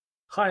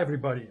Hi,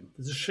 everybody.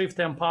 This is Shift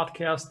M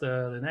Podcast,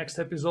 the next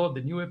episode,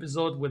 the new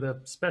episode with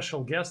a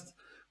special guest,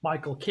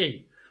 Michael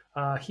K.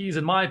 He's,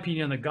 in my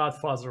opinion, the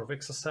godfather of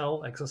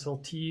XSL,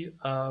 XSLT,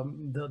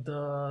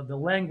 the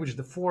language,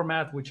 the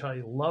format, which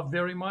I love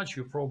very much.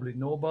 You probably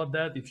know about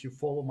that if you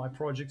follow my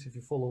projects, if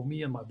you follow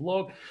me and my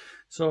blog.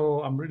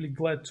 So I'm really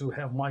glad to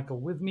have Michael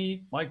with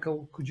me.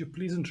 Michael, could you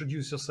please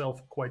introduce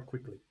yourself quite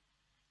quickly?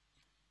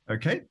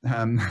 Okay,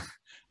 I'm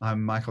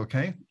Michael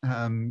Kay.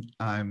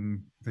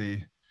 I'm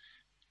the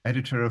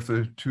editor of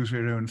the 20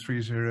 and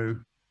 30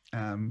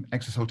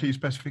 XSLT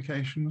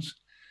specifications,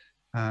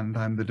 and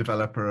I'm the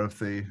developer of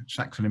the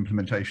Saxon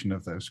implementation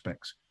of those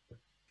specs.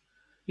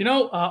 You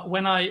know,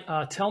 when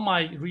I tell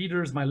my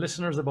readers, my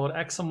listeners about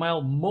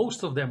XML,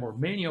 most of them or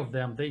many of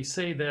them, they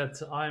say that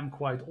I'm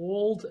quite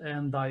old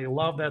and I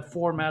love that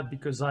format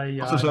because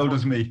Not as old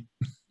as me.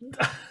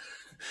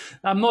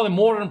 I'm not a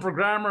modern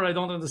programmer. I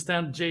don't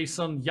understand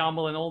JSON,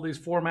 YAML, and all these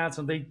formats.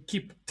 And they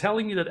keep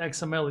telling me that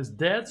XML is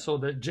dead, so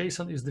that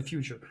JSON is the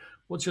future.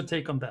 What's your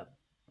take on that?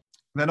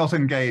 They're not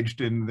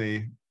engaged in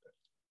the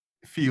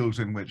fields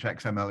in which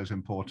XML is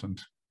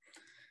important.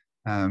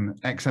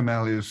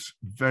 XML is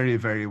very,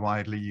 very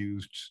widely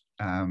used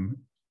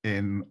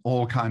in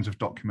all kinds of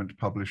document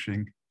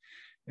publishing.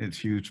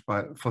 It's used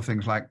for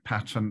things like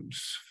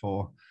patents,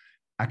 for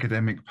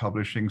academic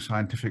publishing,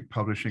 scientific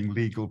publishing,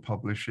 legal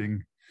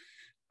publishing.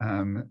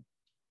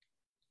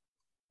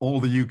 All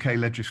the UK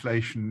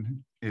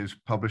legislation is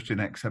published in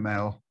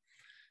XML.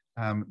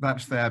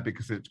 That's there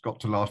because it's got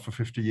to last for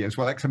 50 years.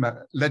 Well,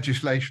 XML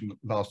legislation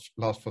lasts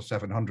for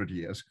 700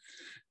 years.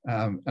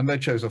 And they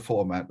chose a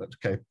format that's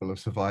capable of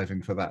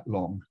surviving for that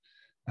long.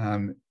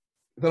 They're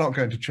not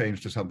going to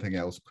change to something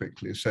else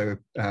quickly. So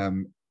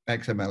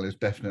XML is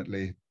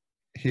definitely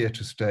here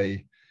to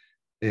stay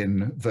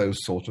in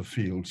those sort of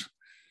fields.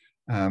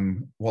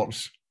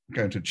 What's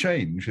going to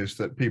change is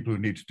that people who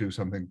need to do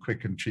something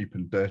quick and cheap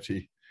and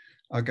dirty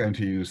are going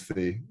to use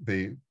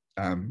the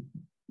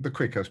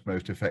quickest,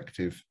 most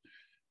effective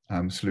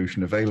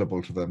solution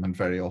available to them, and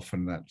very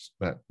often that's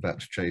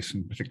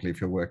JSON, particularly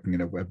if you're working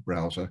in a web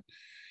browser.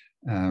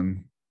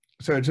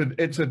 So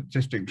it's a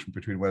distinction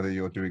between whether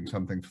you're doing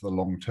something for the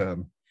long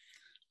term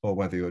or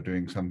whether you're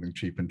doing something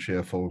cheap and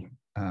cheerful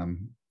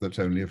that's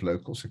only of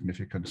local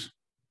significance.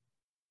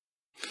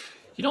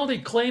 You know, they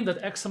claim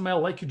that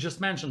XML, like you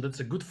just mentioned, it's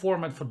a good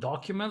format for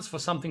documents, for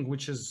something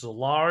which is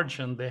large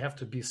and they have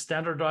to be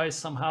standardized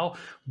somehow.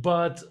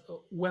 But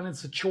when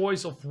it's a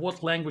choice of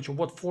what language or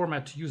what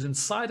format to use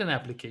inside an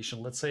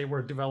application, let's say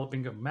we're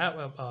developing a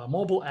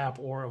mobile app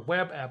or a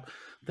web app,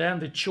 then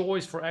the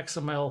choice for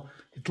XML,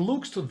 it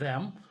looks to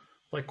them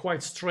like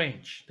quite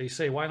strange. They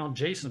say, why not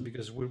JSON?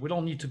 Because we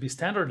don't need to be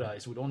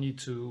standardized. We don't need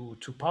to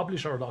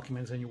publish our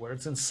documents anywhere.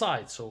 It's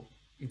inside. So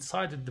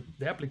inside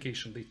the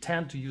application, they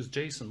tend to use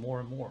JSON more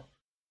and more.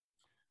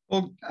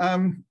 Well,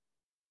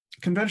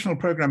 conventional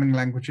programming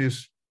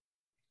languages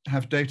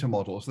have data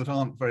models that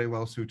aren't very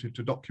well suited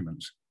to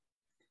documents.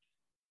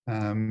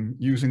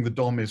 Using the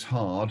DOM is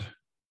hard.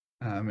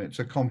 It's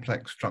a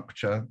complex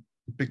structure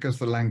because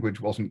the language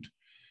wasn't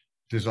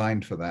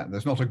designed for that.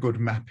 There's not a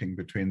good mapping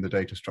between the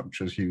data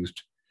structures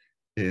used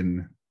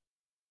in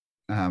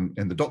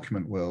the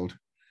document world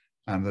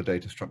and the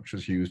data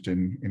structures used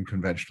in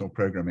conventional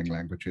programming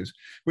languages,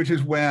 which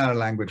is where a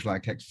language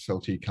like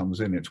XSLT comes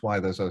in. It's why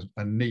there's a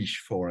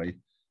niche for a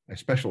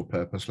special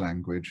purpose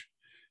language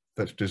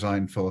that's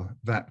designed for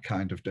that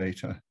kind of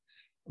data,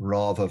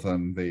 rather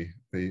than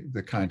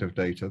the kind of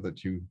data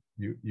that you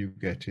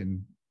get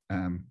in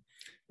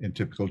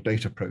typical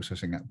data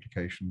processing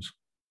applications.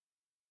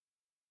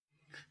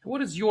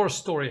 What is your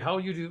story? How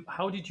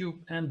did you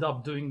end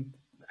up doing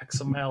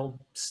XML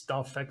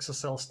stuff,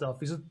 XSL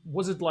stuff?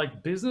 Was it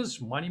like business,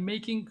 money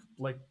making,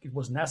 like it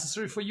was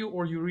necessary for you,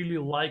 or you really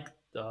liked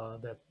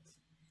that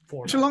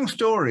format? It's a long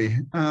story.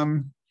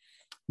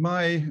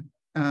 My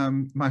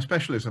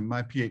specialism,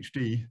 my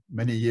PhD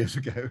many years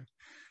ago,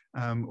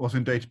 was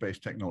in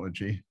database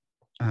technology,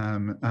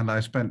 and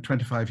I spent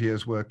 25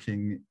 years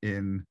working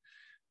in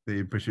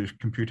the British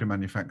computer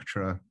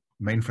manufacturer,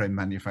 mainframe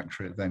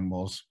manufacturer it then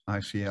was,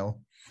 ICL,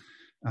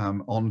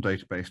 on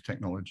database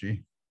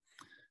technology.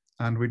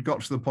 And we'd got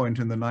to the point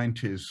in the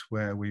 90s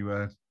where we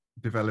were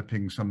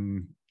developing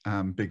some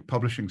big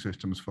publishing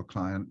systems for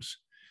clients,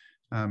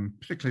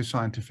 particularly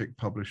scientific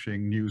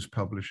publishing, news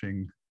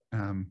publishing.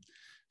 The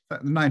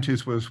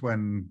 90s was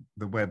when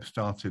the web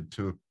started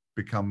to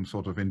become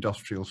sort of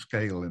industrial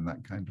scale in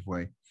that kind of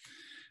way.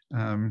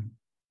 And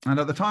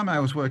at the time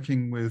I was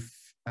working with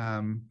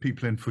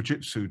people in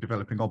Fujitsu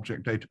developing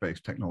object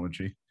database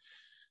technology.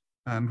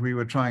 And we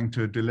were trying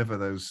to deliver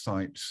those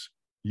sites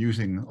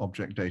using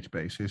object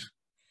databases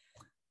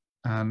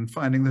and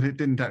finding that it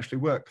didn't actually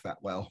work that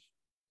well.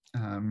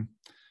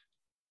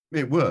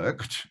 It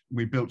worked.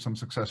 We built some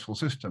successful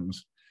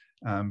systems,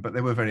 but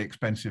they were very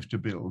expensive to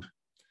build.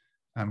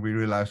 And we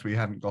realized we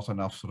hadn't got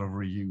enough sort of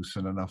reuse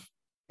and enough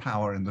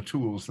power in the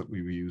tools that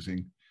we were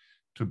using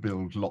to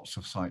build lots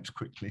of sites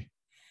quickly.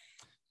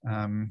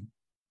 And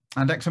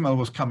XML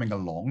was coming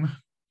along.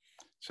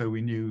 So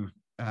we knew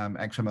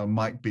XML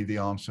might be the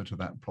answer to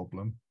that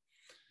problem.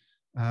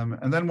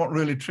 And then what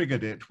really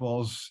triggered it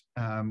was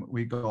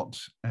we got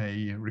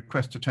a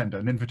request to tender,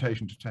 an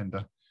invitation to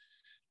tender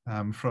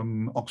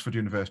from Oxford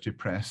University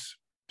Press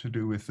to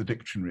do with the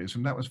dictionaries.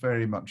 And that was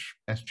very much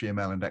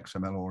SGML and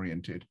XML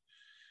oriented.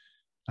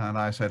 And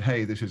I said,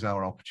 hey, this is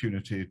our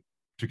opportunity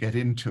to get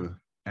into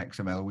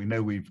XML. We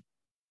know we've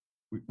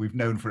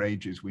known for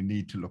ages, we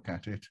need to look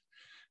at it.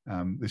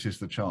 This is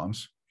the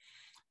chance.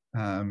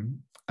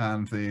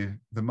 And the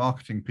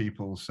marketing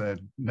people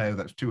said, no,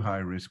 that's too high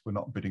risk. We're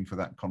not bidding for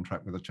that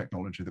contract with a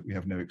technology that we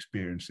have no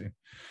experience in.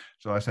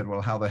 So I said,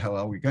 well, how the hell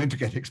are we going to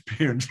get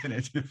experience in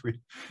it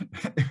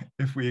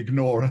if we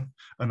ignore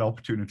an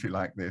opportunity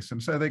like this?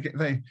 And so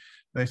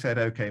they said,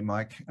 okay,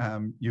 Mike,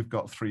 you've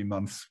got 3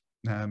 months.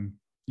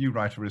 You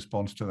write a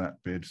response to that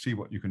bid, see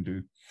what you can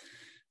do.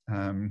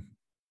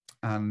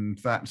 And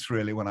that's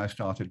really when I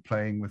started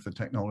playing with the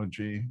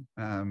technology.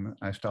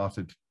 I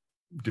started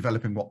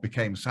developing what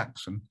became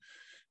Saxon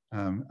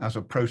as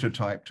a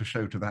prototype to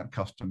show to that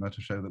customer,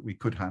 to show that we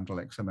could handle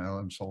XML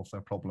and solve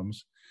their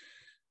problems.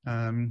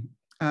 And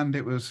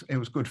it was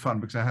good fun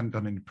because I hadn't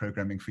done any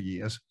programming for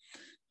years.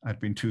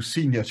 I'd been too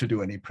senior to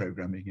do any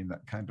programming in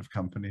that kind of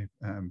company.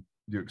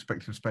 You're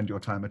expected to spend your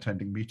time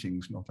attending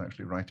meetings, not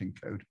actually writing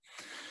code.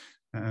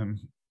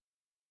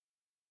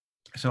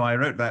 So I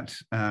wrote that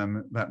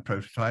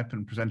prototype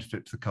and presented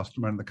it to the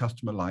customer, and the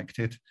customer liked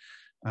it.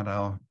 And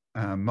our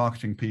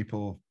marketing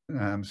people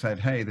said,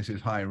 "Hey, this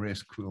is high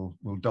risk. We'll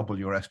double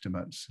your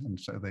estimates." And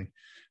so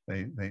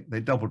they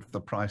doubled the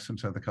price, and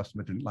so the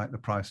customer didn't like the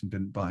price and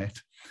didn't buy it,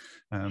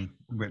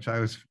 which I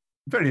was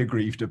very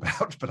aggrieved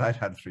about. But I'd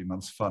had 3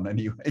 months fun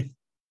anyway.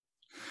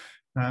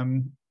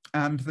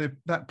 And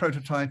that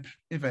prototype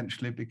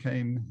eventually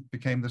became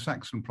the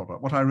Saxon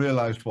product. What I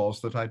realized was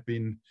that I'd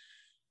been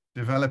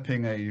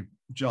developing a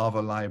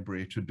Java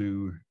library to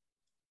do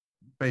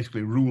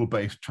basically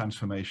rule-based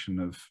transformation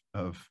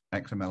of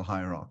XML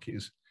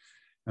hierarchies.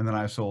 And then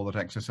I saw that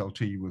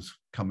XSLT was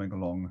coming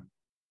along,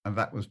 and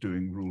that was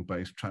doing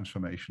rule-based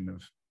transformation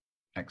of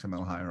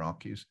XML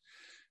hierarchies.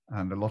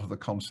 And a lot of the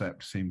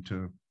concepts seemed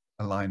to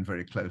align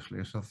very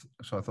closely. So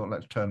I thought,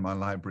 let's turn my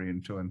library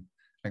into an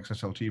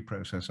XSLT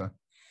processor.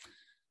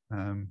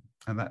 And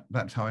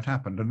that's how it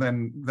happened. And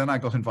then I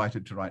got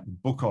invited to write a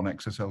book on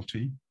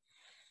XSLT.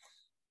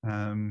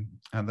 And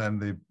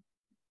then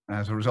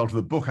as a result of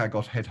the book, I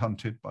got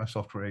headhunted by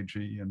Software AG,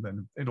 and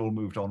then it all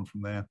moved on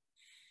from there.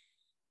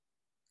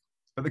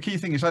 But the key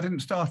thing is I didn't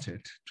start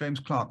it. James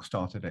Clark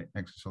started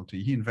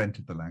XSLT. He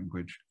invented the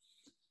language.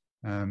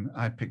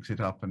 I picked it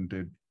up and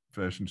did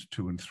versions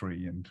 2 and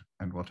 3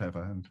 and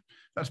whatever. And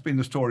that's been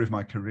the story of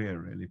my career,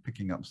 really,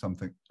 picking up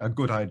a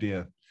good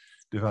idea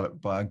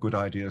developed by a good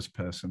ideas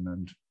person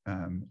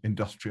and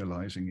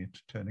industrializing it,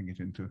 turning it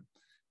into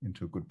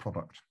a good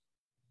product.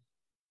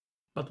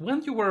 But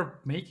when you were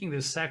making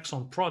this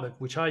Saxon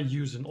product, which I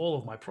use in all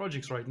of my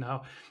projects right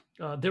now,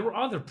 there were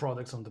other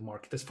products on the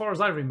market, as far as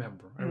I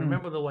remember. I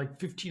remember that like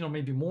 15 or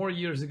maybe more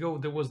years ago,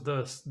 there was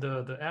the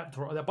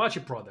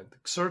Apache product,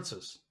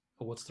 Xerxes.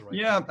 Or what's the right?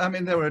 Yeah, name? I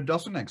mean, there were a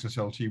dozen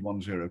XSLT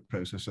 1.0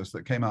 processors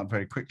that came out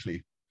very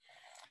quickly.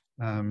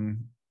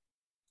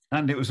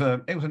 And it was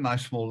a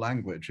nice small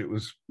language. It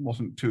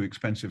wasn't too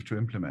expensive to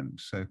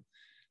implement. So,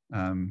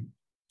 and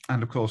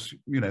of course,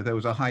 there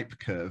was a hype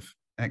curve.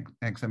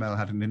 XML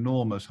had an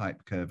enormous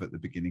hype curve at the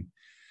beginning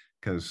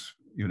because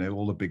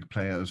all the big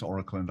players,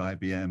 Oracle and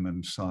IBM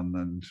and Sun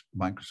and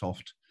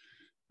Microsoft,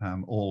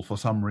 all for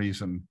some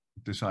reason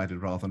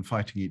decided rather than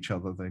fighting each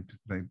other,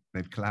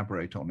 they'd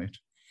collaborate on it.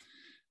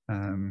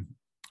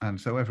 And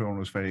so everyone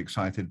was very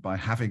excited by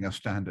having a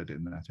standard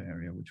in that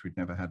area, which we'd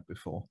never had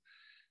before.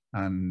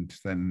 And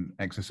then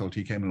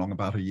XSLT came along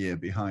about a year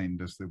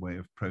behind as the way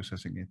of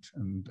processing it,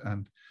 and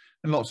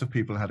lots of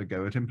people had a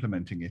go at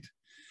implementing it.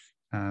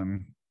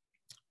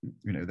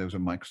 There was a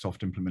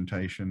Microsoft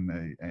implementation,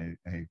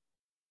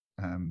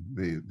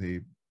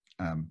 the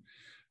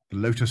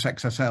Lotus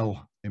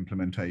XSL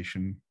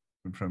implementation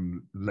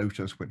from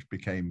Lotus, which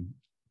became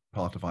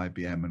part of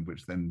IBM and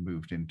which then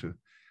moved into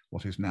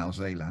what is now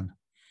Xelan.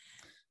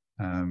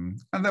 And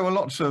there were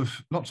lots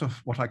of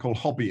what I call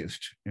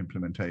hobbyist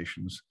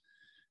implementations.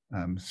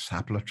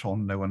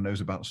 Sabletron, no one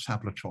knows about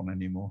Sabletron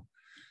anymore.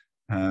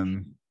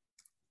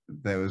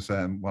 There was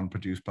one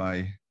produced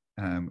by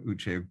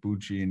Uche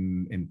Ogbuji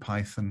in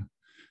Python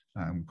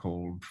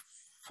called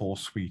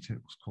ForSuite,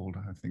 it was called,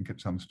 I think,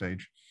 at some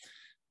stage.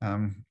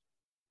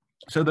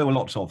 So there were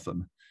lots of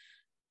them.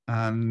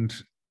 And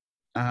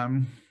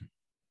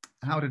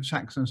how did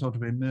Saxon sort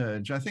of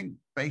emerge? I think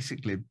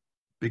basically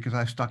because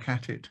I stuck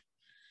at it.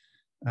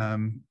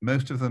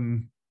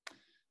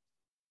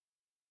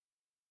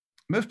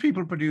 Most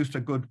people produced a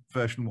good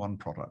version 1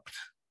 product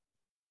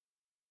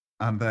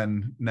and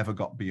then never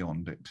got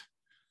beyond it.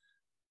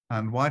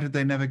 And why did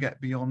they never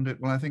get beyond it?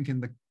 Well, I think in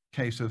the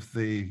case of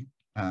the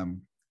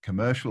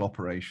commercial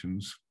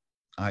operations,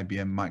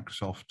 IBM,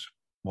 Microsoft,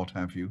 what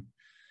have you,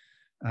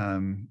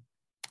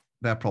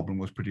 their problem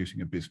was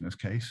producing a business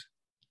case.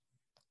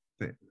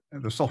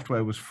 The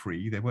software was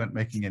free. They weren't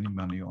making any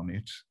money on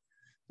it.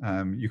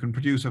 You can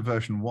produce a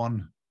version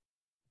 1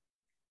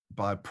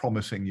 by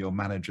promising your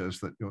managers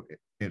that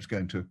it's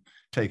going to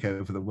take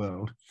over the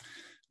world.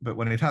 But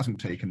when it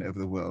hasn't taken over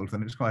the world,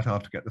 then it's quite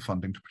hard to get the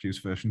funding to produce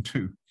version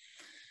 2.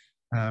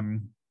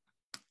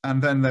 And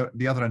then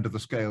the other end of the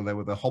scale, there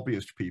were the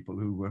hobbyist people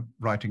who were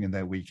writing in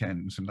their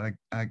weekends. And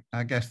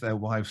I guess their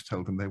wives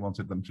told them they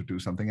wanted them to do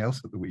something else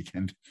at the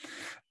weekend.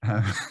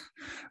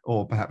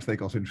 Or perhaps they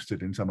got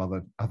interested in some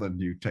other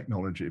new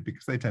technology,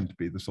 because they tend to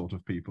be the sort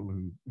of people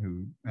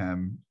who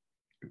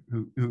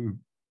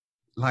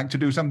like to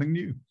do something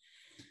new.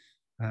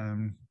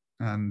 And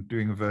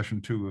doing a version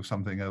 2 of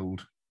something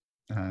old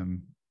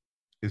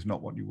is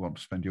not what you want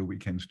to spend your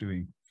weekends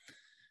doing.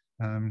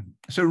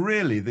 So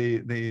really,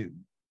 the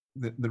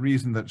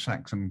reason that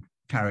Saxon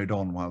carried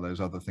on while those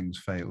other things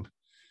failed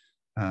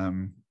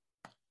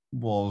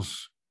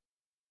was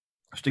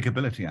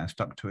stickability. I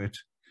stuck to it,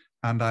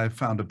 and I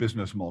found a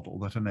business model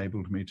that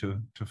enabled me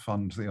to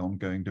fund the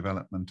ongoing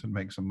development and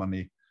make some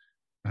money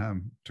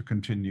to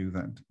continue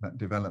that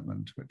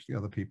development, which the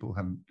other people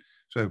hadn't.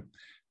 So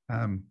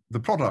the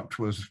product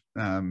was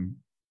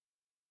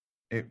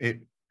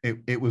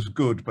it was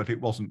good, but it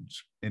wasn't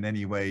in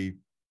any way,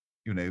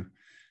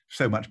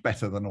 so much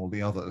better than all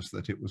the others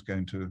that it was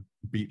going to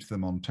beat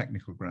them on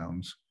technical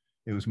grounds.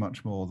 It was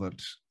much more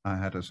that I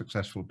had a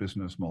successful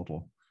business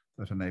model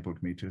that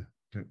enabled me to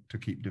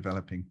keep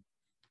developing.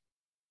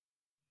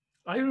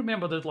 I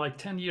remember that like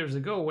 10 years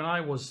ago, when I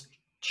was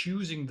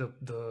choosing the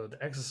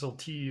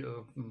XSLT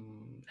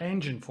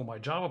engine for my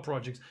Java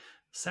projects,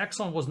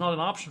 Saxon was not an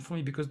option for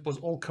me because it was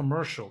all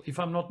commercial, if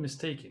I'm not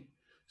mistaken.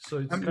 So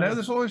it's no,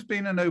 there's always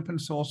been an open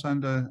source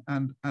and a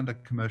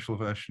commercial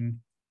version.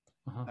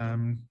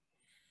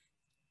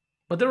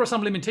 But there were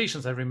some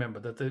limitations. I remember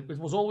that it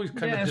was always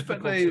kind of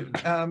difficult.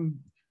 But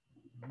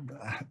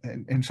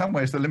in some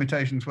ways, the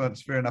limitations weren't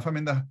severe enough. I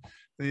mean,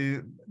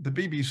 the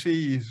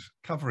BBC's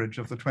coverage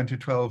of the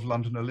 2012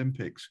 London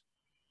Olympics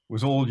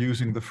was all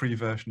using the free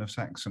version of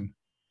Saxon.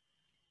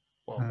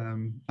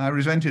 Wow. I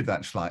resented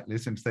that slightly,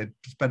 since they'd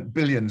spent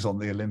billions on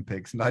the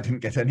Olympics and I didn't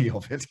get any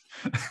of it.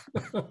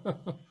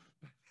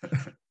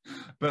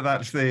 But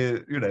that's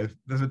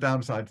there's a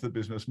downside to the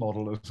business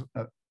model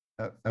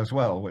as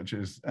well, which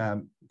is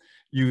from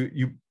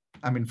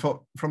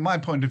my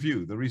point of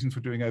view, the reason for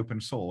doing open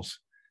source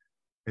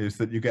is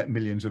that you get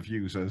millions of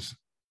users,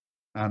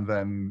 and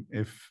then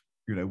if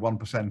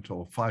 1%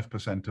 or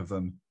 5% of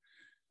them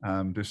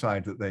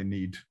decide that they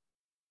need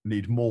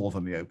more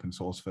than the open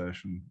source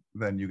version,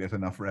 then you get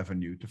enough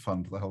revenue to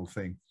fund the whole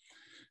thing.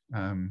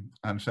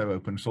 And so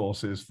open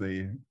source is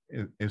the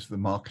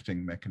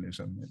marketing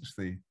mechanism.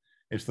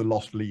 It's the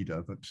lost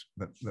leader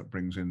that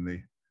brings in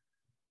the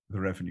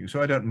revenue.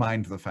 So I don't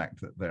mind the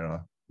fact that there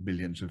are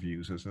billions of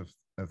users of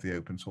the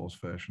open source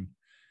version,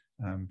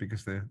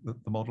 because the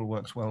model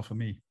works well for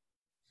me.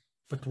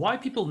 But why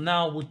people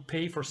now would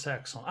pay for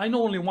Saxon? I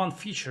know only one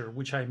feature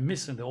which I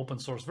miss in the open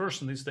source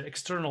version is the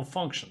external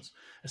functions.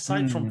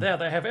 Aside from that,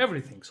 I have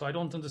everything. So I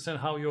don't understand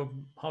how your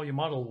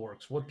model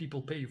works. What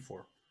people pay you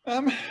for?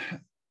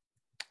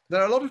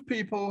 There are a lot of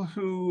people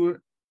who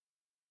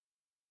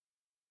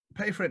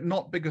pay for it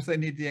not because they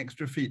need the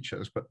extra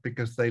features, but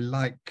because they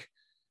like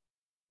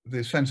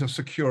the sense of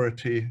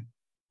security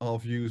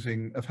of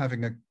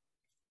having a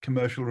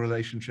commercial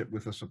relationship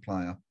with a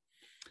supplier.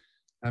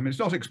 It's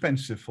not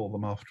expensive for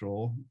them after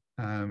all.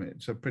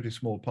 It's a pretty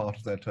small part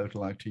of their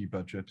total IT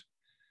budget,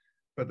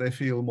 but they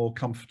feel more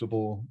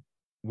comfortable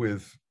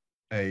with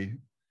a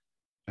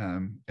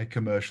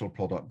commercial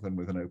product than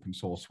with an open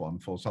source one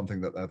for something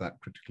that they're that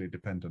critically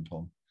dependent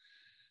on.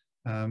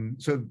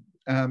 So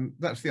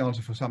that's the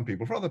answer for some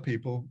people. For other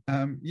people,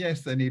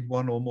 yes, they need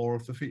one or more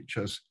of the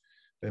features.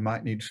 They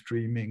might need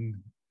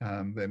streaming.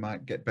 They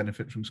might get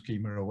benefit from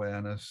schema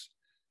awareness.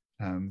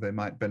 They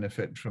might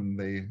benefit from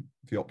the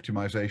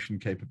optimization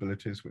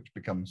capabilities, which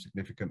become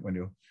significant when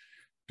you're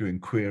doing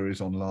queries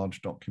on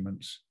large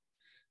documents.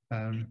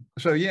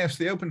 So yes,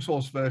 the open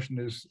source version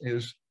is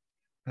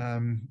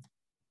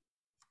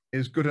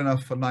good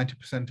enough for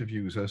 90% of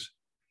users.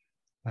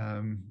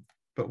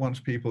 But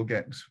once people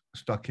get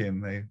stuck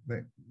in,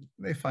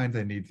 they find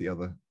they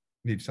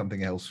need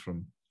something else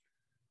from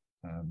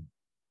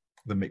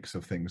the mix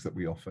of things that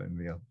we offer in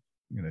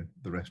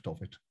the rest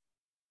of it.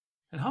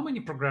 And how many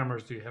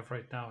programmers do you have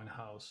right now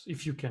in-house,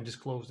 if you can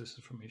disclose this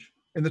information?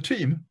 In the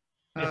team,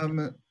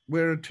 Yeah.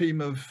 we're a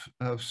team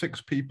of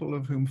 6 people,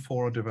 of whom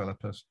 4 are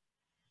developers.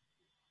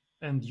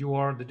 And you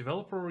are the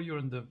developer, or you're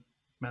in the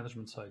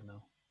management side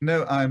now?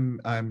 No, I'm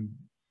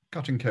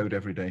cutting code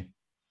every day.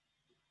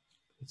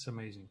 It's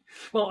amazing.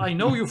 Well, I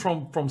know you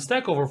from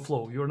Stack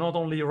Overflow. You're not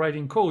only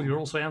writing code, you're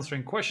also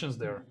answering questions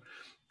there.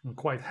 And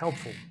quite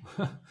helpful.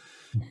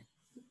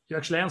 You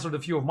actually answered a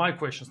few of my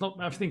questions,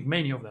 I think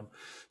many of them.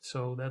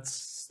 So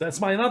that's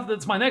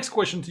my next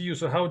question to you.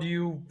 So how do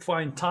you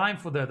find time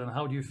for that, and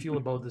how do you feel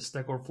about the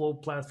Stack Overflow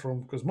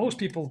platform? Because most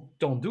people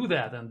don't do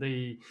that, and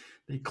they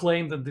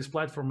claim that this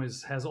platform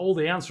has all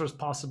the answers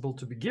possible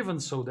to be given.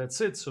 So that's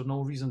it. So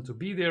no reason to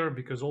be there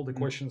because all the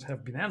questions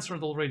have been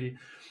answered already.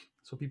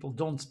 So people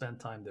don't spend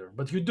time there,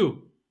 but you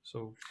do.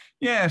 So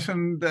yes,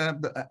 and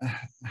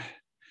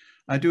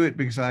I do it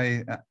because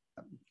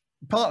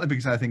partly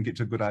because I think it's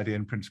a good idea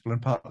in principle,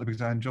 and partly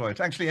because I enjoy it.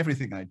 Actually,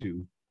 everything I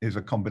do is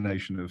a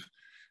combination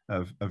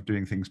of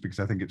doing things because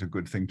I think it's a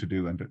good thing to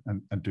do,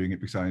 and doing it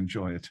because I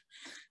enjoy it.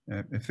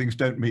 If things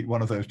don't meet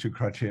one of those two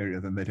criteria,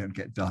 then they don't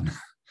get done.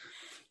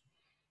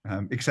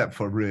 Except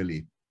for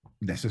really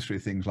necessary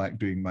things like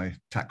doing my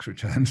tax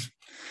returns.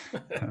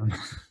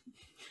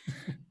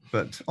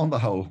 But on the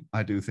whole,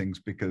 I do things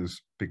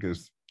because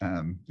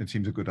it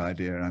seems a good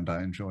idea and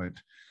I enjoy it.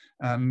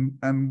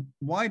 And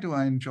why do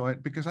I enjoy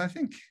it? Because I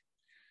think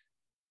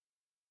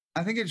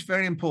it's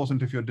very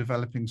important if you're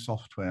developing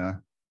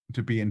software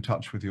to be in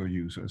touch with your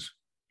users.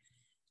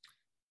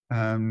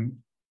 I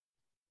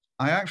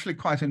actually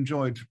quite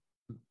enjoyed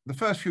the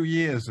first few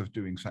years of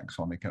doing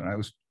Saxonica. I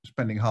was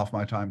spending half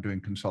my time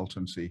doing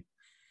consultancy.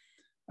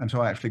 And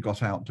so I actually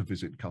got out to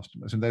visit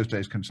customers. In those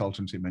days,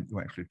 consultancy meant you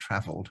actually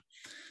traveled.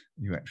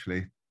 You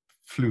actually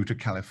flew to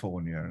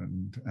California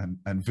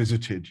and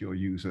visited your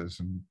users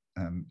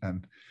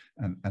and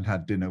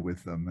had dinner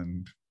with them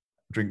and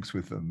drinks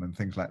with them and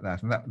things like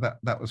that. And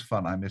that was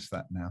fun. I miss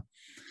that now.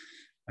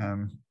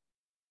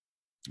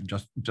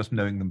 Just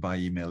knowing them by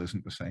email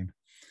isn't the same.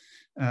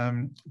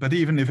 But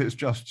even if it's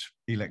just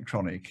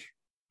electronic,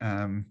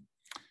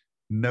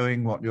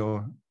 knowing what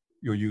your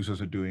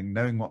users are doing,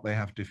 knowing what they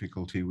have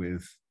difficulty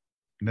with,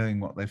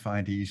 knowing what they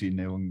find easy,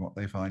 knowing what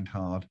they find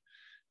hard,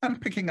 and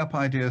picking up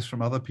ideas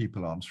from other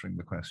people answering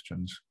the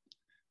questions.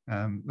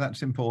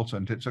 That's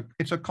important.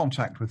 It's a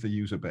contact with the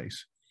user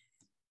base.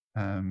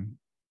 And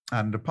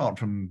apart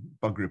from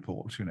bug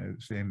reports,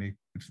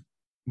 it's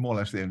more or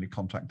less the only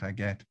contact I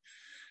get.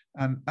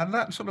 And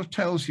that sort of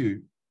tells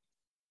you,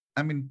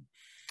 I mean,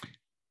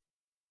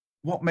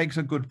 what makes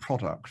a good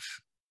product?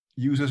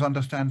 Users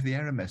understand the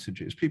error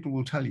messages. People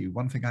will tell you,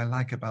 one thing I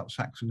like about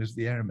Saxon is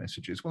the error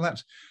messages. Well,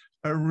 that's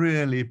a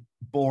really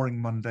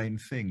boring, mundane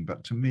thing.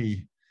 But to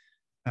me,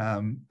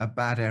 a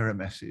bad error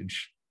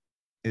message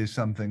is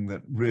something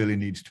that really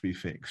needs to be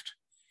fixed.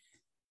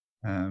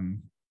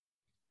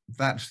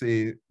 That's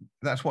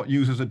what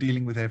users are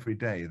dealing with every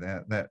day.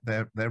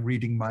 They're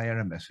reading my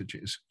error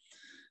messages.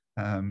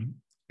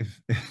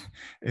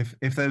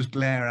 If those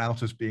glare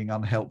out as being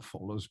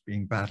unhelpful, as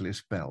being badly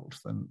spelt,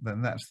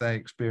 then that's their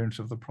experience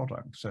of the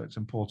product. So it's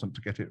important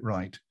to get it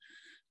right.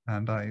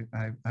 And I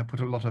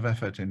put a lot of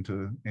effort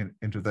into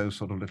those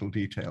sort of little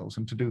details.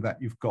 And to do that,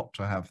 you've got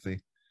to have the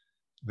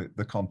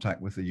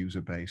contact with the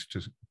user base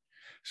to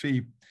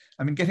see.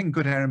 I mean, getting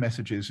good error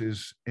messages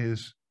is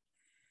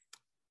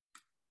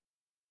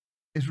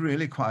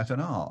really quite an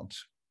art,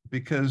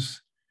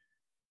 because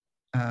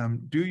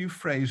do you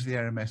phrase the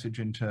error message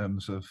in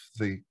terms of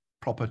the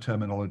proper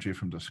terminology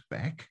from the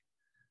spec,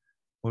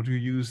 or do you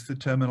use the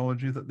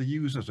terminology that the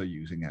users are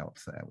using out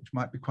there, which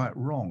might be quite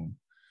wrong?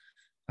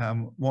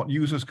 What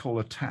users call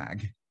a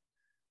tag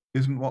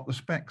isn't what the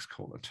specs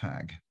call a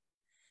tag.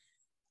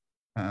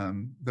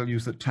 They'll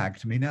use the tag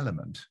to mean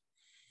element.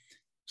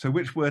 So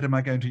which word am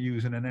I going to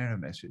use in an error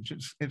message?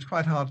 It's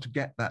quite hard to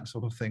get that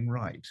sort of thing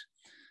right.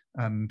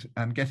 And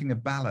getting a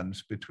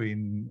balance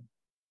between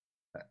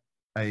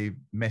a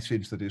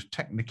message that is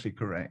technically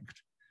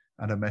correct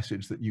and a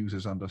message that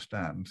users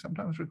understand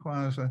sometimes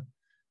requires a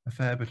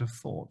fair bit of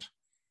thought.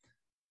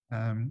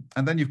 And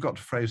then you've got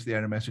to phrase the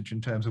error message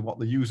in terms of what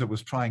the user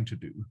was trying to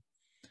do,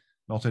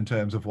 not in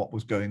terms of what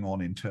was going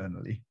on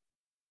internally.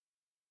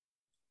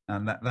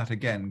 And that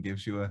again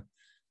gives you a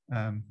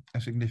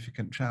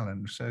significant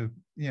challenge. So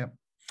yeah,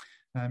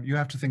 you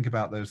have to think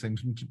about those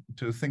things. And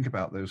to think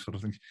about those sort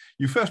of things,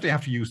 you firstly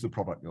have to use the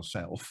product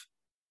yourself.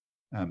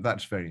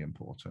 That's very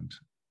important.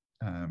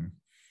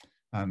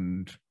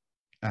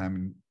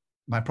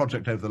 My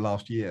project over the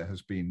last year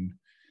has been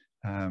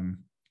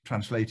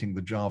translating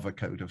the Java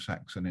code of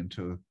Saxon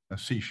into a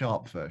C#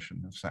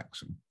 version of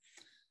Saxon.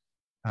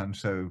 And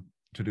so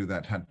to do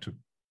that, had to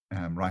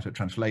write a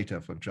translator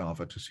for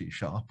Java to C#.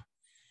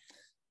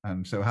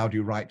 And so how do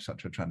you write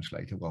such a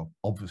translator? Well,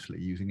 obviously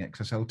using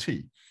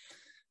XSLT.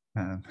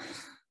 I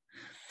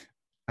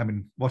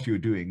mean, what you're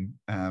doing,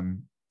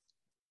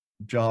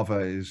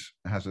 Java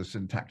has a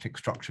syntactic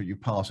structure. You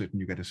pass it and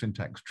you get a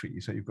syntax tree.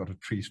 So you've got a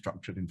tree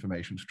structured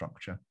information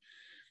structure,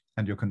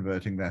 and you're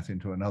converting that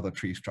into another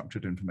tree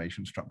structured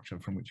information structure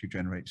from which you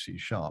generate C#.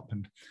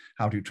 And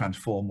how do you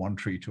transform one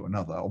tree to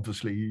another?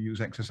 Obviously you use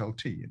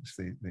XSLT. It's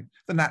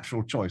the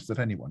natural choice that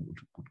anyone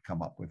would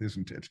come up with,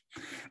 isn't it?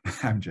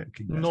 I'm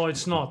joking. No,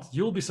 it's not.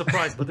 You'll be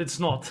surprised, but it's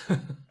not.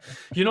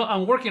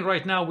 I'm working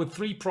right now with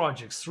 3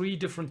 projects, 3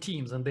 different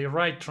teams, and they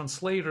write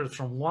translators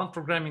from one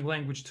programming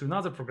language to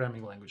another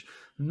programming language.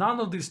 None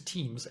of these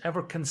teams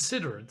ever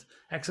considered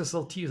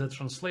XSLT as a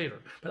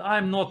translator, but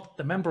I'm not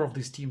a member of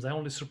these teams. I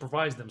only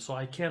supervise them. so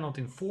I cannot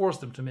enforce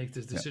them to make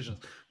these decisions.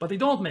 But they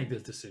don't make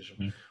this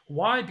decision.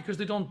 Why? Because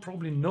they don't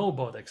probably know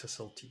about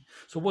XSLT.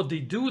 So what they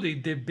do,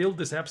 they build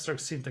this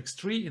abstract syntax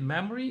tree in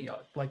memory,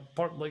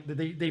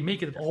 they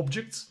make it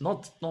objects,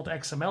 not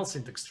XML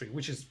syntax tree,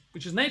 which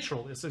is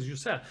natural, as you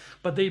said,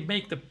 but they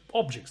make the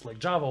objects like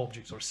Java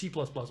objects or C++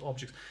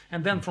 objects,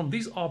 and then from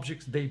these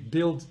objects they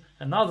build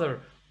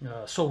another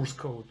source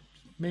code,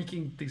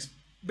 making these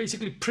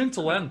basically print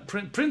line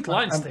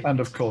statements.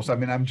 And of course, I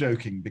mean, I'm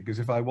joking, because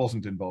if I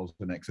wasn't involved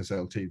in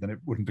XSLT, then it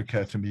wouldn't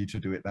occur to me to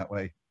do it that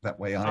way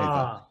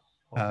either.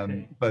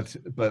 Okay. But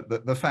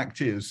the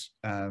fact is,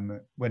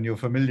 when you're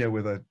familiar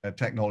with a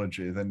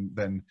technology,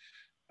 then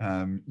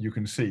you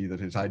can see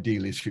that it's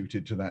ideally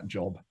suited to that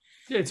job.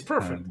 Yeah, it's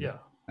perfect.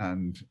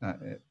 And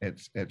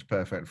it's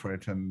perfect for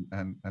it,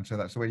 and so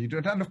that's the way you do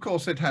it. And of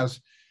course, it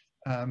has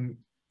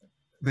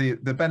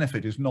the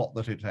benefit is not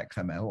that it's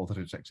XML or that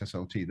it's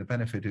XSLT. The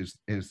benefit is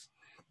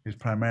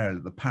primarily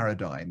the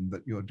paradigm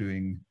that you're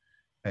doing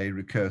a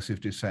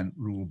recursive descent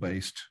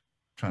rule-based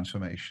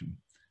transformation,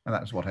 and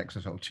that's what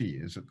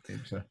XSLT is.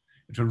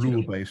 It's a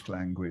rule-based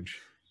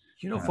language.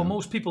 You know, for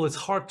most people, it's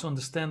hard to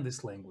understand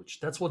this language.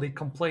 That's what they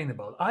complain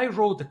about. I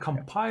wrote a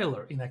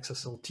compiler in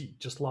XSLT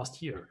just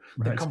last year.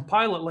 The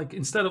compiler, like,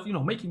 instead of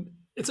making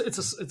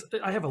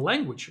I have a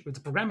language, it's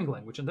a programming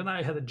language, and then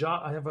I have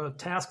a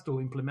task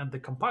to implement the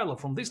compiler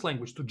from this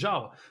language to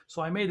Java.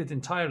 So I made it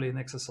entirely in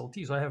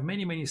XSLT. So I have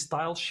many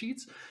style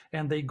sheets,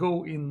 and they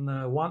go in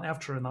one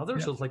after another.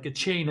 So it's like a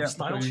chain of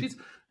style sheets,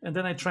 and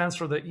then I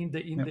transfer the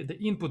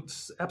input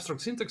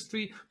abstract syntax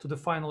tree to the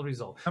final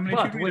result. I mean,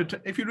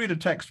 if you read a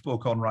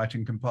textbook on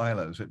writing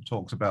compilers, it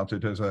talks about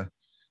it as a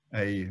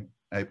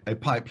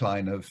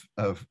pipeline of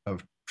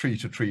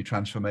tree-to-tree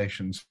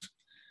transformations.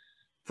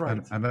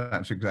 Right. And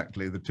that's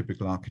exactly the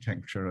typical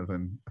architecture of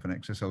an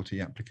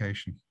XSLT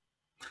application.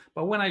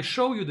 But when I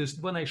show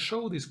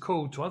this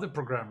code to other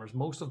programmers,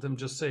 most of them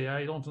just say,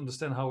 "I don't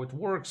understand how it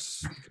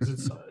works," because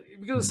it's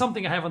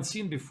something I haven't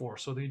seen before.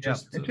 So they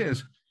just it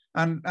is,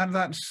 and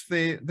that's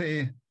the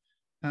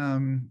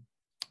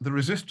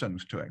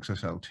resistance to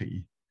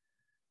XSLT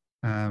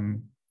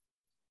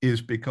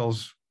is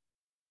because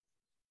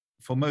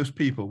for most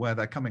people, where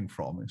they're coming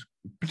from, is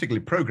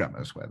particularly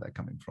programmers, where they're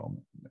coming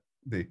from.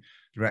 The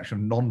direction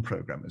of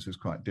non-programmers is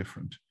quite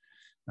different,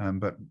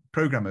 but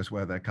programmers,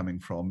 where they're coming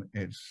from,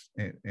 it's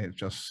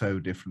just so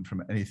different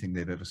from anything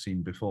they've ever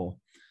seen before,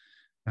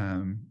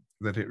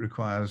 that it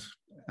requires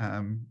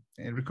some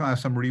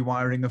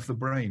rewiring of the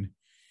brain,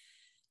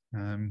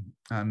 and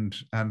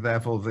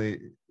therefore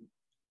the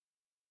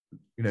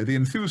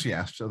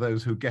enthusiasts are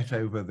those who get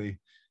over the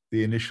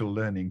initial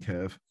learning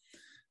curve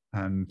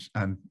and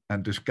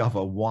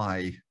discover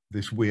why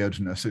this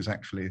weirdness is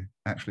actually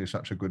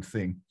such a good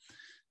thing.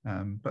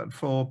 But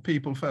for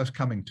people first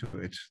coming to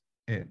it,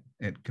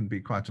 it can be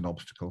quite an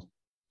obstacle.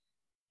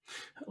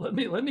 Let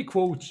me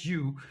quote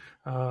you.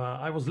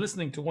 I was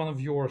listening to one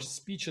of your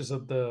speeches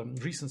at the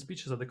recent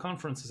speeches at the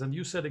conferences, and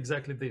you said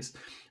exactly this: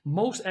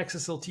 most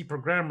XSLT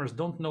programmers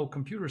don't know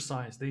computer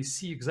science. They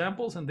see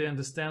examples and they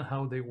understand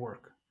how they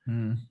work.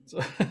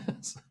 So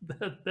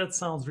that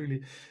sounds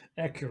really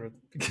accurate,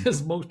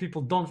 because most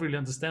people don't really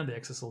understand the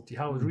XSLT.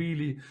 How it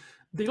really,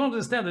 they don't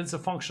understand that it's a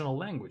functional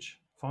language.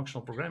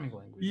 Functional programming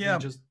language. Yeah.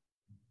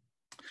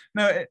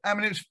 No, I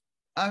mean,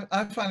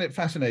 I find it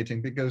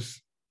fascinating, because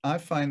I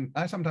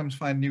sometimes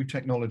find new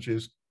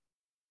technologies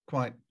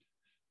quite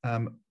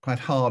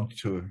hard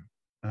to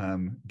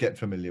get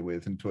familiar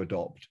with and to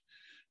adopt,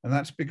 and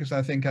that's because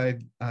I think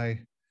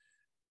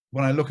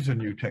when I look at a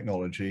new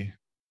technology,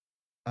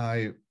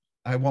 I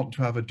want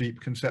to have a deep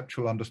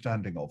conceptual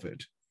understanding of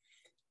it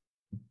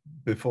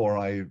before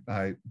I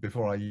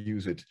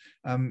use it.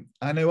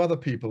 I know other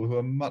people who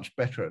are much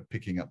better at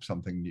picking up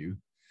something new,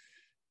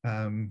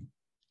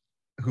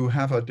 who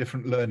have a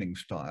different learning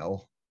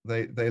style.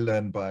 They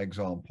learn by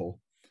example.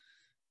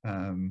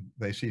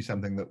 They see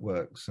something that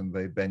works and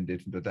they bend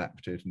it and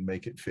adapt it and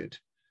make it fit,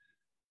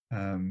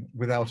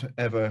 without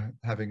ever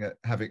having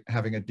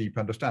a deep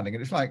understanding.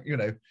 And it's like,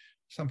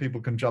 some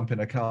people can jump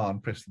in a car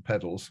and press the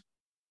pedals,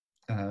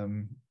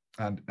 and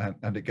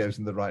it goes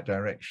in the right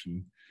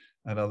direction.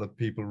 And other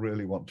people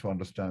really want to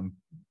understand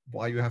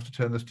why you have to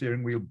turn the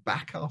steering wheel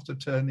back after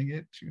turning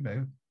it.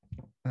 You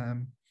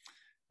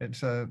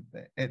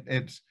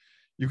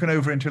can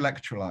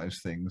over-intellectualize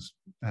things,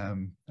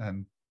 and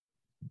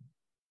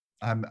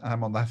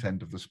I'm on that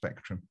end of the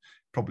spectrum.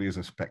 Probably is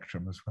a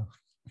spectrum as well.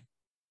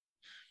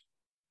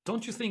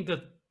 Don't you think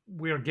that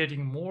we are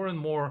getting more and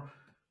more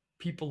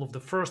people of the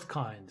first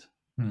kind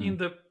in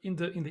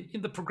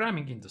the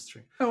programming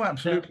industry? Oh,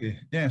 absolutely.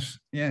 Yes.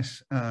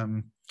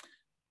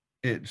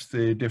 It's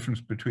the difference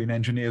between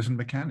engineers and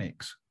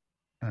mechanics.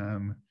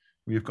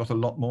 We've got a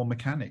lot more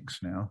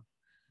mechanics now,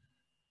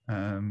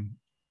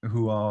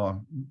 who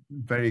are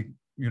very,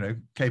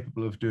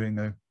 capable of doing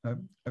a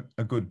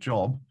good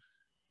job,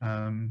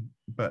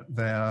 but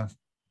they're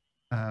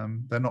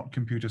not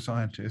computer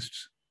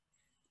scientists.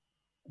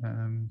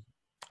 And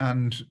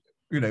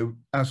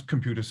as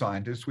computer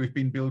scientists, we've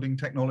been building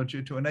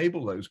technology to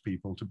enable those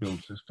people to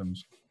build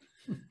systems.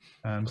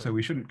 So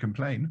we shouldn't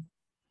complain.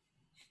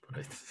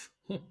 Right.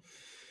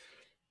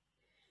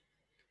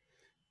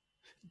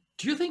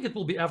 Do you think it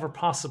will be ever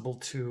possible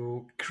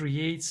to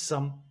create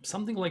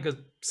something like a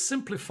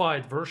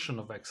simplified version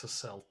of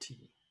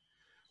XSLT,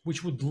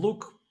 which would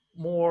look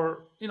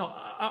more,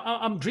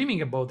 I'm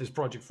dreaming about this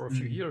project for a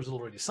few years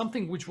already,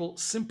 something which will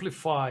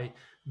simplify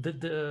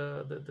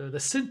the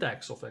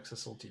syntax of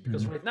XSLT,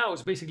 because right now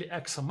it's basically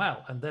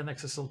XML, and then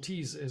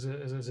XSLT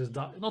is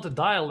not a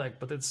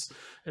dialect, but it's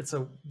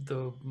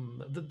the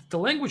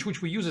language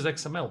which we use is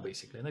XML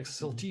basically, and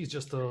XSLT is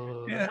just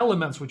the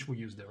elements which we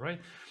use there, right?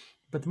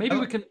 But maybe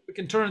we can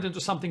turn it into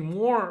something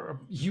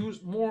more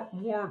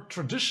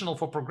traditional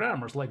for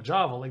programmers, like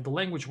Java, like the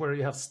language where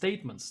you have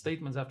statements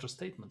after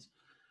statements.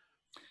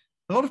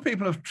 A lot of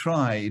people have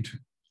tried,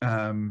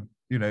 to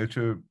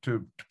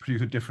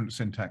produce a different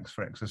syntax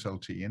for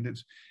XSLT, and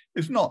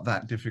it's not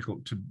that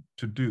difficult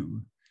to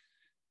do.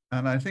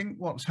 And I think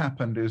what's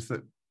happened is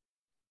that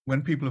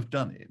when people have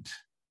done it,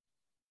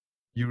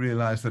 you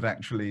realize that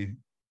actually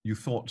you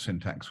thought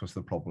syntax was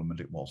the problem, and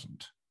it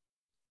wasn't.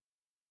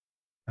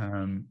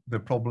 The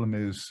problem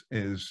is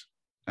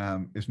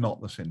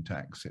not the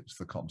syntax, it's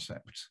the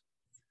concept.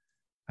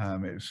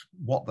 It's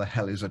what the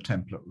hell is a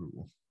template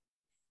rule?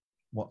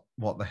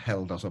 What the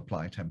hell does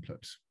apply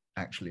templates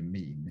actually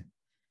mean?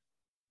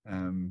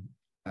 And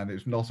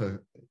it's not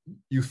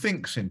you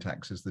think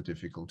syntax is the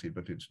difficulty,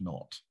 but it's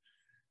not.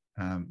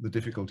 The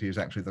difficulty is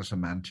actually the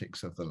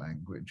semantics of the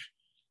language,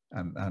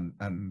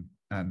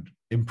 and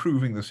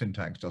improving the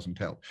syntax doesn't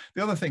help.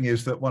 The other thing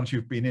is that once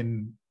you've been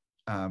in,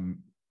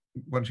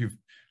 once you've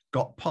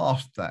got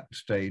past that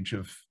stage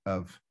of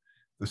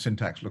the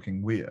syntax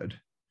looking weird,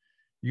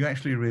 you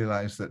actually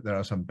realize that there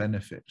are some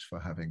benefits for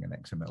having an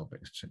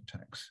XML-based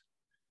syntax.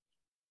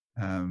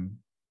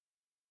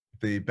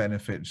 The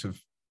benefits of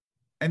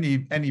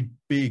any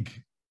big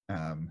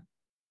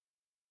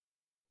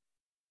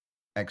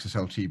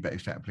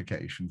XSLT-based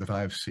application that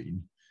I've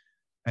seen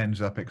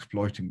ends up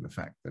exploiting the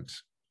fact that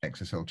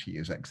XSLT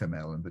is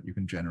XML, and that you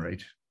can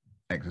generate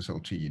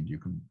XSLT, and you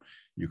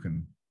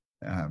can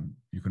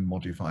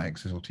modify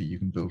XSLT, you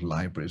can build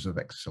libraries of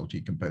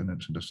XSLT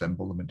components and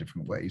assemble them in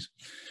different ways.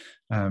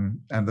 And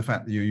the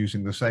fact that you're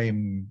using the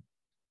same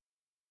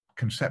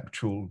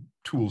conceptual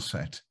tool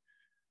set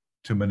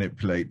to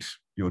manipulate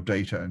your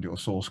data and your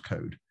source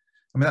code.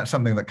 I mean, that's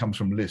something that comes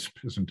from Lisp,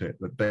 isn't it?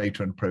 That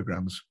data and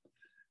programs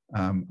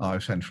are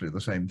essentially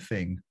the same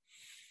thing.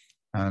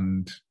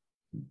 And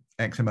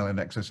XML and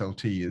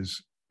XSLT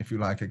is, if you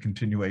like, a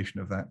continuation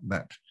of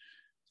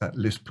that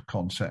Lisp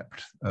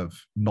concept of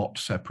not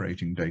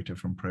separating data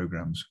from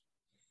programs.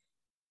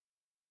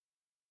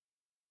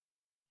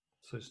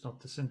 So it's not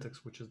the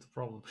syntax which is the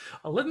problem.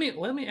 Let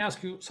me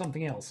ask you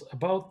something else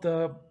about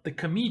the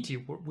committee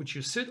which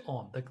you sit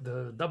on,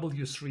 the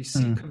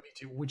W3C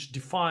committee, which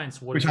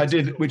defines what.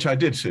 Which I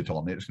did sit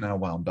on. It's now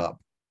wound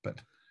up,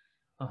 but.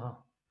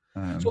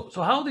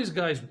 So how these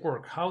guys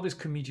work? How these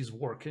committees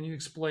work? Can you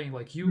explain?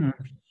 Like you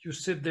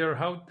sit there.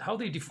 How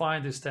they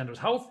define these standards?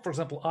 How, for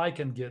example, I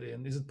can get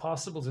in? Is it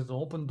possible? Is it an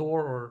open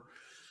door or?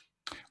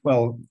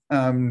 Well,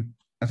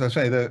 as I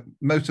say,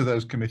 most of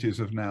those committees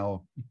have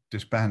now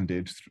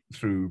disbanded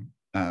through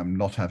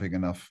not having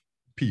enough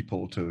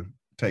people to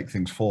take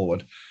things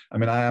forward. I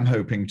mean, I am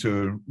hoping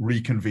to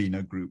reconvene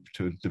a group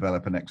to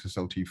develop an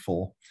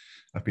XSLT4.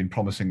 I've been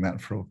promising that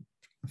for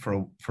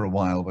a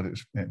while, but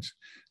it's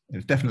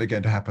definitely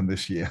going to happen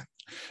this year.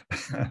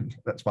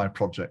 That's my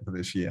project for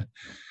this year.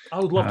 I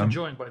would love to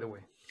join, by the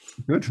way.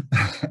 Good.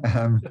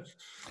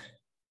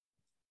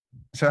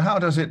 So how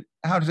does it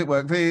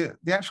work? The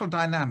actual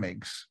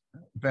dynamics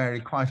vary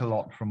quite a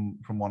lot from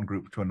one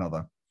group to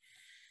another.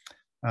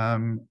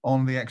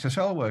 On the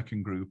XSL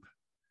working group,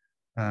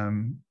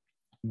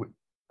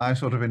 I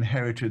sort of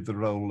inherited the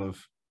role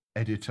of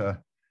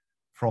editor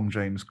from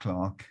James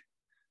Clark,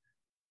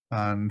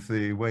 and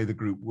the way the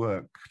group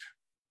worked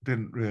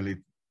didn't really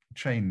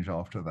change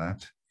after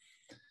that.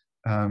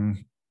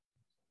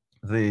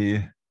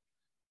 The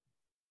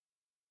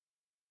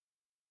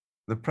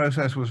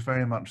process was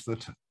very much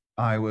that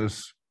I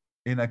was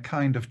in a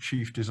kind of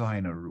chief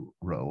designer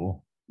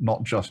role,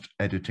 not just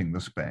editing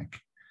the spec,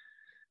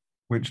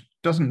 which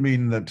doesn't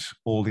mean that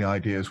all the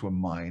ideas were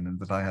mine and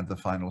that I had the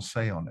final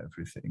say on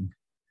everything.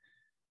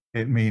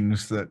 It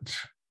means that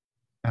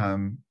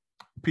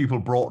people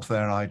brought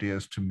their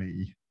ideas to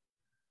me,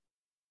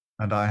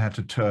 and I had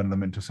to turn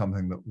them into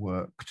something that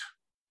worked,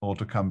 or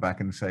to come back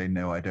and say,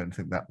 no, I don't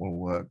think that will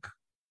work.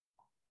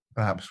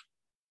 Perhaps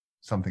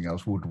something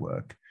else would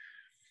work.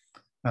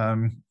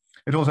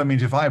 It also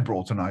means if I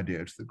brought an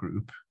idea to the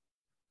group,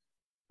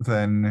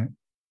 then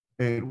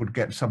it would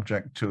get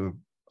subject to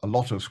a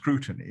lot of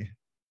scrutiny.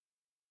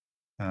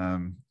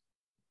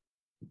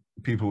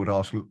 People would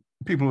ask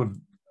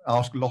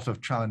a lot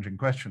of challenging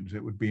questions.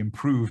 It would be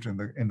improved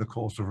in the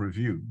course of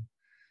review.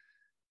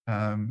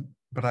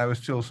 But I was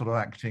still sort of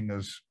acting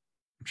as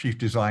chief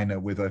designer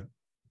with a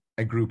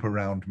group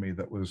around me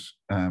that was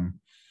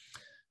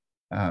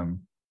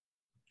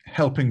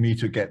helping me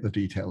to get the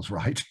details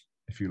right,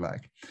 if you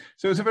like.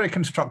 So it's a very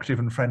constructive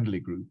and friendly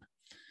group.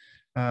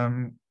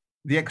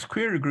 The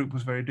X-Query group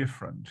was very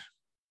different.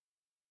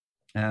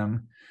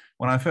 When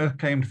I first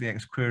came to the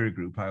X-Query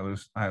group, I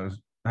was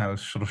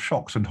sort of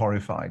shocked and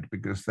horrified,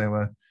 because there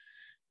were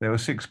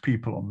 6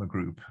 people on the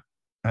group,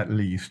 at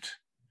least,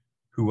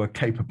 who were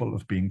capable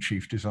of being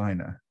chief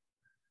designer,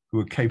 who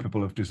were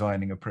capable of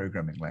designing a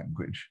programming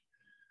language.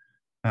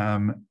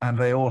 And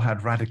they all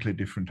had radically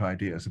different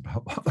ideas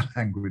about what the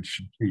language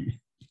should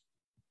be.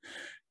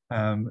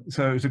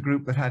 So it was a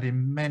group that had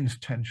immense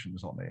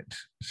tensions on it,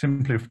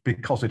 simply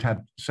because it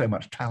had so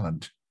much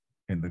talent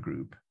in the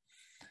group.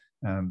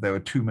 There were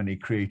too many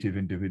creative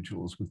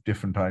individuals with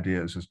different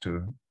ideas as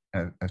to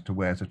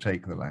where to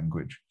take the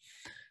language,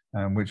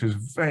 which was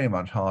very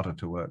much harder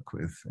to work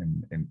with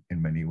in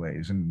many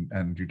ways.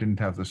 And you didn't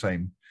have the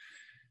same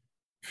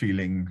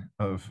feeling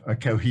of a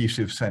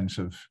cohesive sense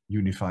of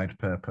unified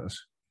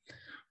purpose.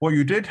 What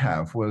you did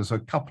have was a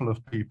couple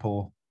of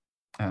people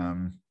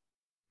on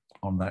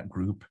that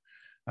group.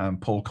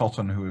 Paul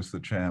Cotton, who was the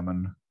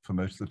chairman for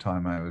most of the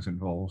time I was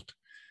involved.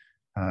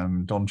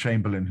 Don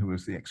Chamberlain, who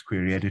was the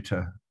X-Query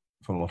editor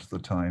for a lot of the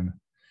time.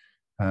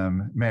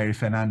 Mary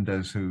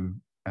Fernandez, who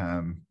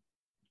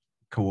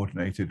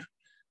coordinated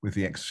with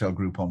the XSL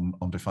group on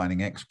defining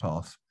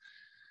XPath,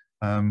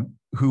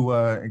 who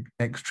were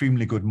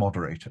extremely good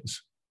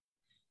moderators,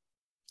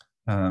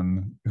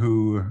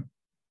 who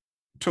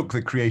took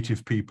the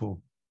creative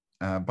people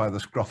by the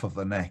scruff of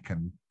the neck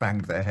and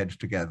banged their heads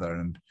together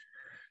and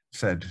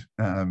said,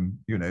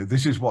 you know,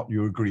 this is what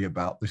you agree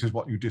about, this is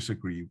what you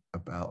disagree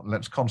about.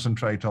 Let's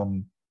concentrate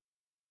on,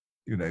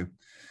 you know,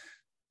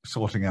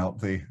 sorting out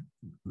the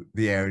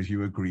areas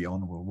you agree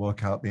on. We'll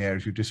work out the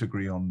areas you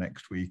disagree on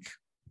next week.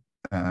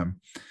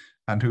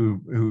 And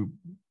who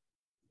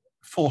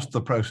forced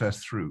the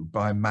process through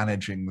by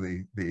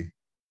managing the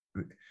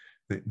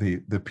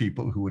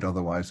people who would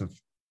otherwise have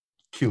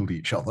killed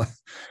each other.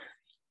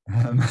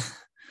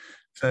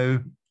 So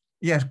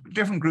yes,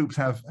 different groups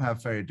have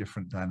very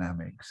different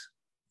dynamics.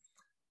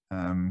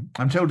 I'm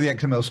told the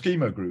XML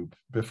schema group,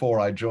 before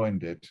I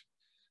joined it,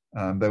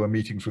 there were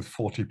meetings with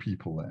 40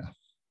 people there.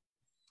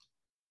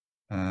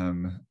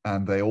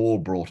 And they all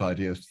brought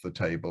ideas to the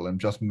table, and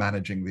just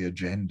managing the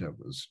agenda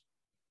was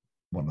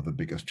one of the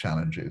biggest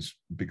challenges,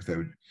 because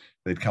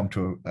they'd come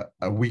to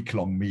a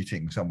week-long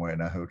meeting somewhere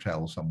in a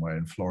hotel somewhere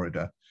in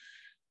Florida,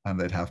 and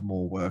they'd have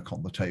more work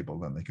on the table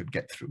than they could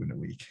get through in a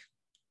week.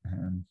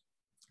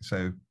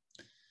 So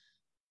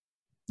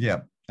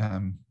yeah,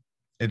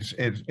 it's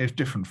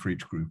different for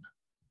each group.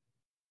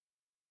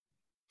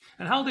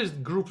 And how these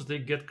groups, they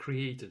get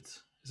created?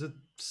 Is it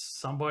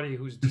somebody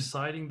who's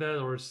deciding that,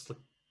 or is it a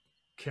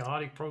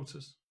chaotic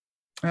process?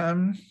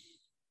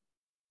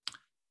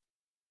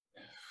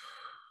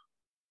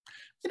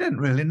 I don't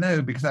really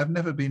know, because I've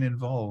never been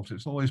involved.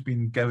 It's always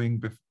been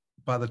going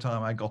by the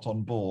time I got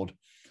on board.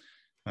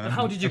 And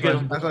how did you get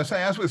on board? As I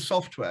say, as with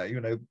software,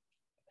 you know,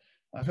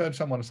 I've heard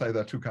someone say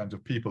there are 2 kinds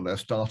of people: they're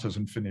starters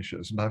and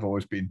finishers. And I've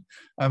always been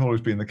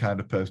the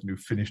kind of person who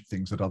finished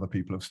things that other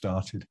people have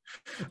started.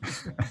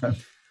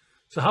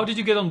 So how did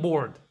you get on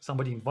board?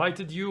 Somebody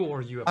invited you,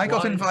 or you applied? I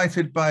got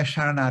invited by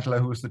Sharon Adler,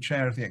 who was the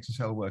chair of the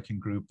XSL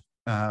working group,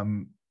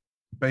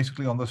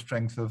 basically on the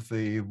strength of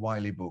the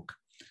Wiley book.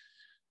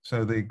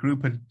 So the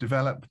group had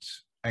developed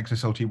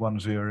XSLT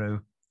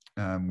 1.0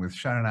 with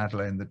Sharon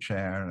Adler in the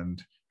chair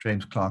and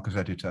James Clark as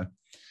editor.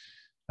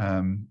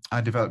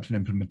 I developed an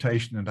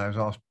implementation, and I was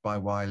asked by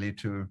Wiley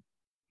to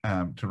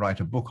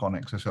write a book on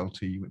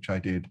XSLT, which I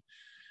did.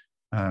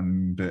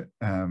 And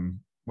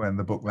when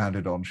the book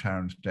landed on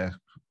Sharon's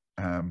desk,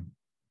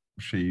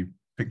 she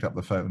picked up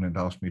the phone and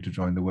asked me to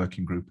join the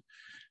working group.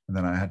 And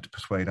then I had to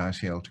persuade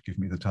ICL to give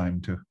me the time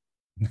to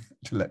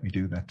let me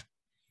do that.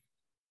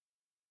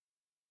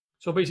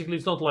 So basically,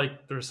 it's not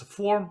like there's a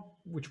form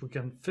which we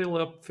can fill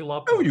up.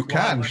 Oh, you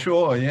can,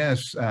 sure,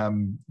 yes,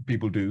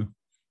 people do.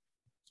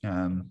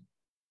 I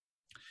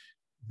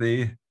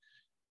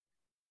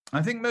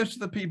think most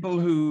of the people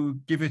who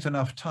give it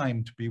enough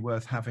time to be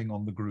worth having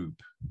on the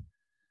group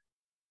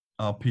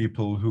are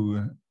people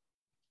who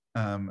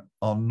are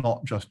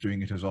not just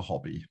doing it as a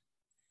hobby.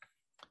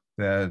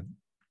 They're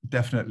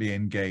definitely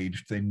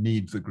engaged. They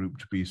need the group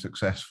to be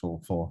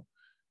successful for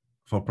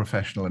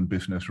professional and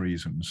business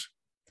reasons.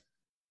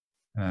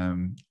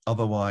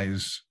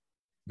 Otherwise,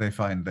 they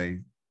find they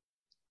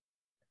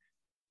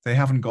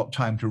haven't got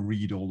time to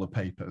read all the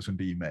papers and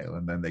email,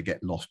 and then they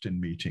get lost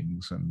in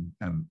meetings and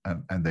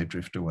they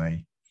drift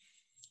away.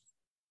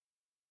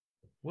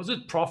 Was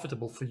it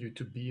profitable for you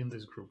to be in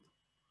this group?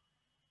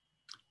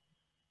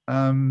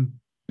 In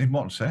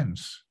what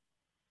sense?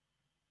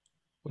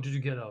 What did you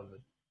get out of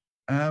it?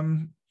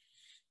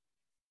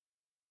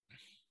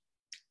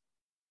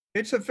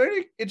 It's a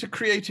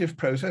creative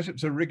process.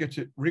 It's a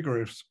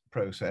rigorous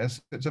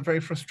process. It's a very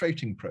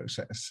frustrating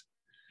process.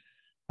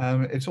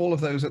 It's all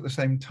of those at the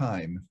same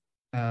time.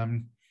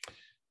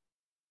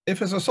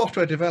 If as a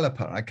software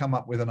developer, I come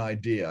up with an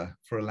idea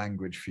for a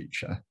language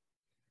feature,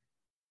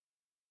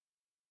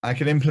 I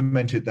can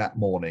implement it that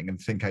morning and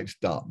think it's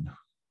done.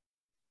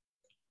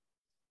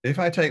 if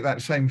I take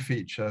that same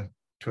feature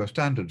to a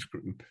standards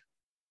group,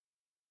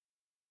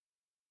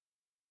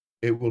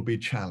 it will be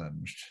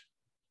challenged.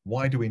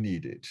 Why do we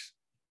need it?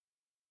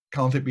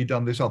 Can't it be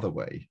done this other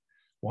way?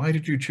 Why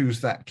did you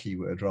choose that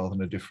keyword rather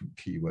than a different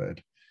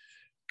keyword?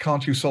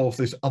 Can't you solve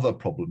this other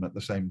problem at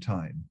the same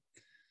time?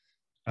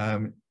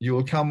 You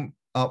will come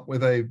up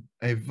with a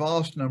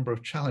vast number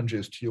of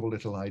challenges to your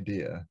little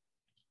idea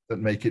that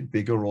make it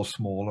bigger or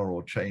smaller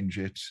or change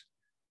it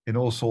in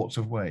all sorts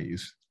of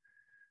ways.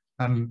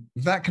 And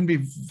that can be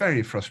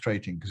very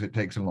frustrating because it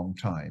takes a long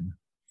time,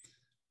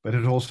 but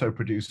it also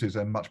produces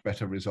a much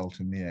better result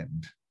in the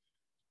end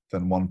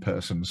than one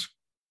person's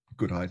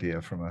good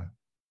idea from a,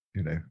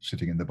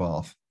 sitting in the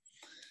bath.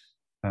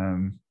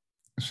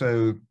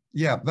 So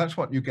yeah, that's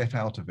what you get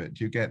out of it.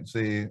 You get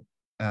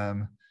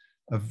a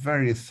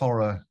very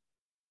thorough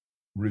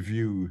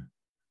review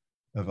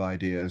of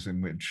ideas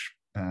in which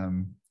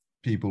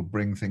people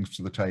bring things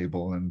to the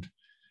table, and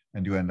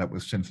you end up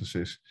with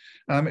synthesis.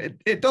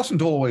 It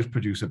doesn't always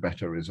produce a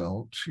better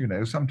result.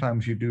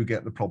 Sometimes you do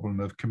get the problem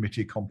of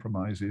committee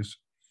compromises,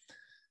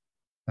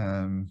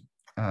 and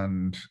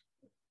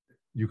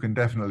you can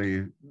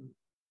definitely,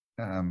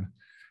 there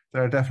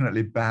are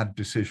definitely bad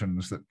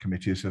decisions that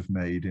committees have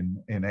made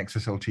in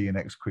XSLT and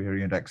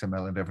XQuery and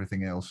XML and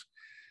everything else,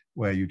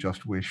 where you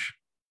just wish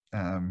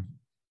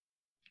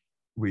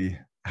we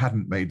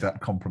hadn't made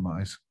that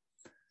compromise.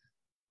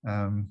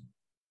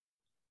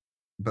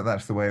 But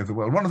that's the way of the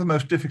world. One of the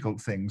most difficult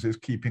things is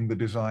keeping the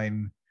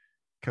design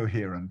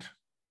coherent.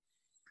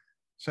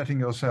 Setting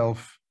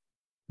yourself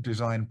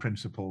design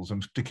principles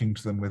and sticking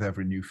to them with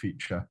every new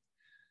feature.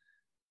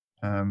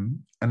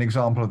 An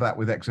example of that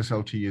with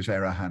XSLT is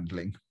error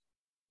handling.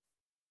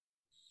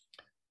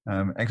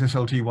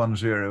 XSLT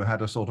 1.0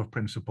 had a sort of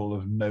principle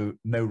of no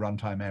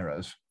runtime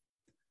errors.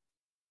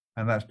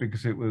 And that's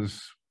because it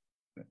was,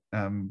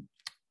 a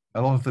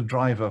lot of the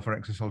driver for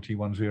XSLT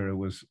 1.0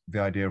 was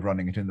the idea of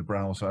running it in the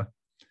browser.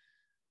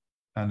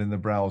 And in the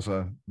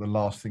browser, the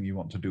last thing you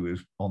want to do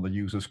is on the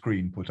user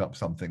screen, put up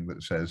something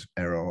that says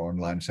error on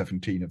line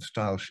 17 of the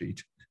style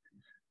sheet.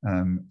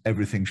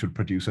 Everything should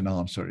produce an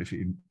answer,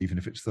 even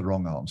if it's the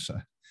wrong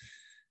answer.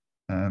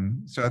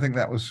 So I think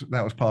that was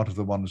part of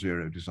the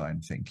 1.0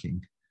 design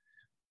thinking.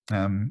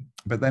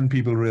 But then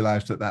people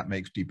realized that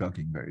makes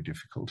debugging very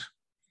difficult.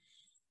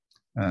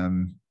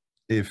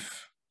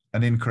 If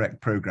an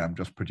incorrect program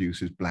just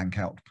produces blank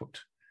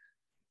output,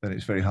 then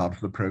it's very hard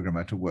for the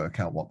programmer to work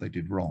out what they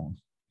did wrong.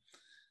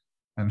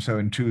 And so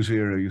in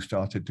 2.0, you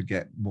started to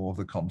get more of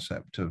the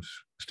concept of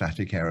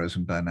static errors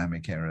and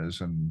dynamic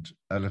errors and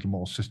a little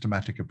more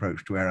systematic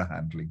approach to error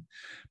handling.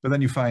 But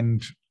then you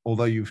find,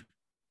 although you've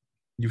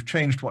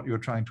changed what you're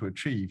trying to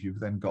achieve, you've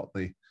then got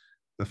the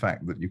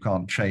fact that you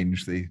can't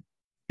change the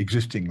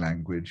existing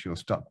language. You're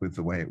stuck with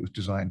the way it was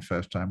designed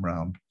first time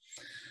round.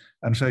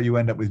 And so you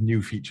end up with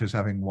new features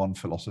having one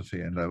philosophy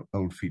and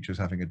old features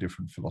having a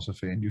different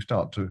philosophy, and you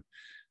start to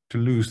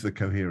lose the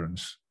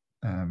coherence.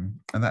 And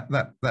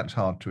that's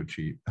hard to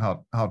achieve,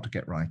 hard to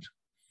get right.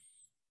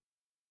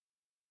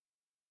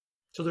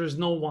 So there's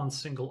no one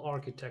single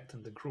architect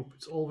in the group.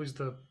 It's always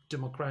the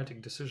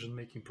democratic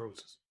decision-making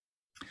process.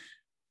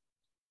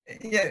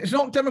 Yeah, it's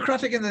not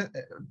democratic in the,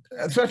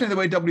 certainly the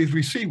way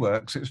W3C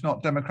works, it's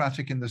not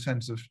democratic in the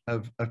sense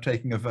of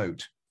taking a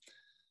vote.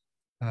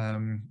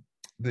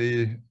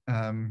 The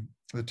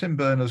Tim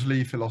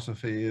Berners-Lee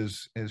philosophy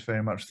is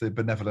very much the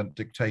benevolent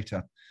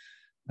dictator.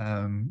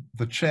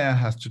 The chair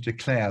has to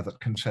declare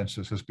that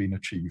consensus has been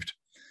achieved,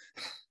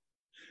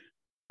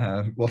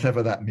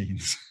 whatever that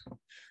means.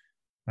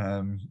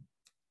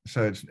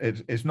 So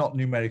it's not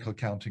numerical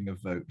counting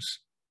of votes.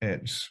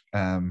 It's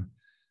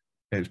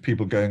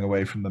people going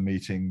away from the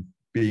meeting,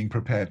 being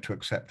prepared to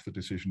accept the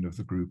decision of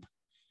the group.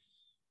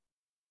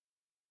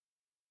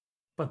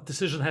 But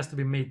decision has to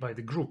be made by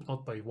the group,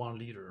 not by one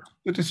leader.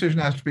 The decision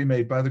has to be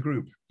made by the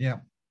group, yeah,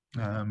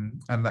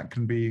 and that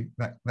can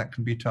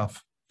be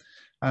tough.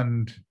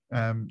 And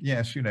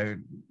yes,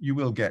 you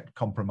will get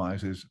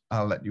compromises.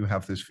 I'll let you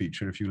have this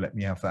feature if you let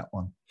me have that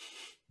one.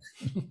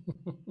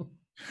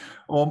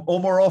 or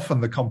more often,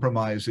 the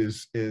compromise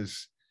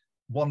is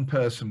one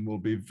person will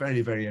be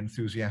very, very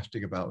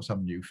enthusiastic about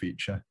some new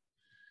feature.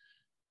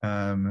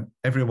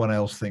 Everyone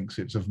else thinks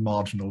it's of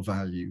marginal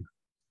value.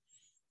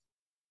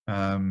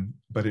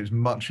 But it's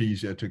much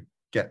easier to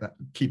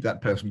keep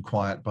that person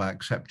quiet by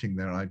accepting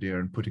their idea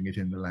and putting it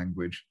in the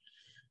language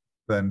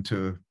than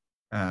to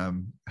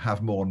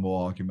have more and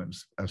more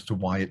arguments as to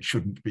why it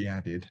shouldn't be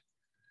added.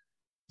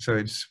 So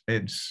it's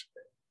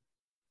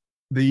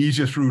the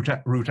easiest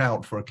route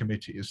out for a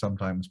committee is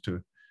sometimes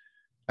to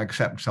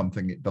accept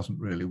something it doesn't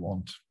really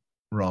want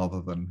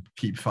rather than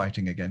keep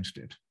fighting against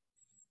it.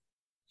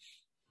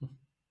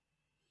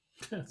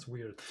 That's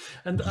weird.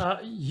 And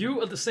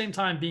you, at the same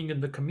time, being in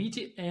the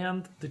committee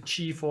and the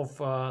chief of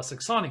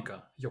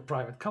Saxonica, your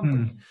private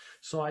company.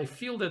 So I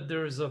feel that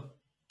there is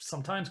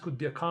sometimes could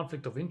be a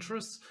conflict of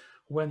interests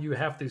when you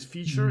have this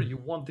feature, you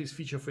want this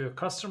feature for your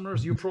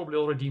customers, you probably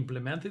already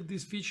implemented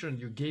this feature and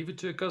you gave it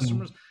to your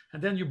customers,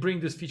 and then you bring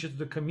this feature to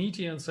the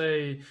committee and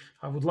say,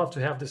 I would love to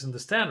have this in the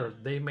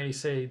standard. They may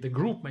say, the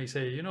group may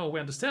say, you know, we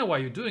understand why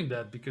you're doing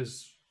that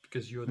because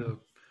you're the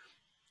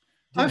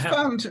I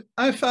found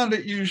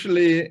it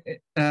usually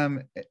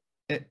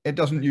it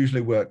doesn't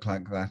usually work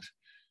like that.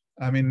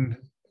 I mean,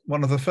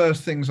 one of the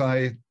first things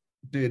I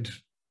did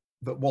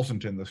that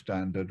wasn't in the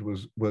standard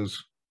was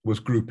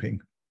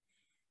grouping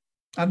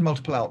and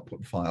multiple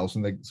output files,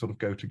 and they sort of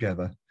go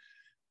together.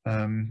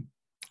 And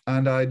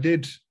I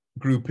did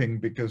grouping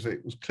because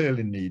it was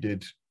clearly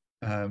needed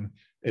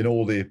in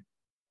all the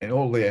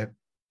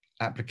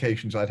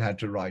applications I'd had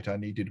to write. I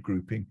needed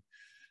grouping,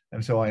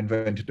 and so I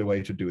invented a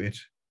way to do it.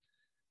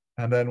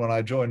 And then when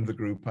I joined the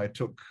group, I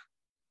took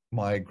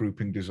my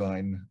grouping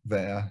design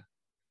there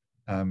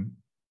to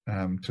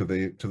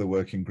the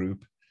working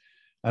group,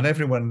 and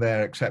everyone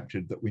there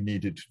accepted that we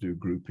needed to do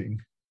grouping,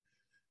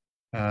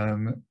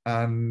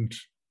 and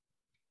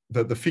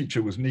that the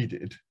feature was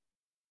needed.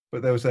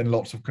 But there was then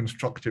lots of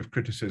constructive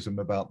criticism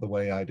about the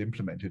way I'd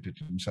implemented it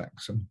in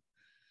Saxon,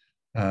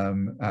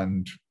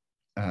 and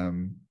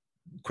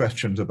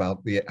questions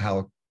about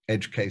how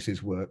edge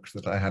cases worked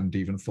that I hadn't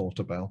even thought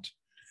about.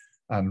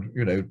 And,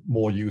 you know,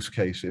 more use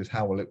cases.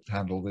 How will it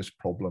handle this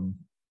problem?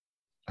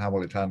 How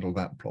will it handle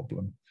that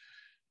problem?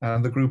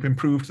 And the group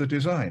improved the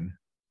design,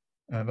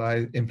 and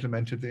I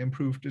implemented the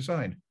improved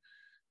design.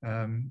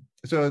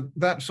 So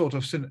that sort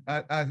of,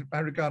 I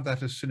regard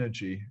that as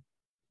synergy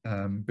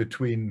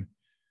between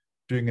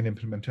doing an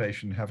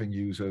implementation, having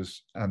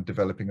users, and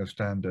developing a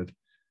standard.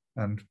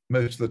 And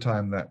most of the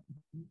time that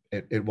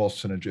it was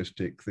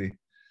synergistic.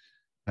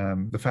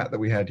 The fact that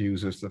we had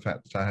users, the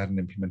fact that I had an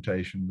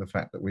implementation, the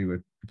fact that we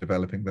were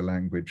developing the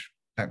language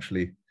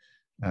actually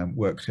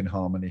works in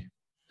harmony.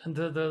 And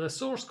the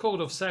source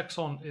code of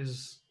Saxon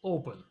is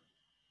open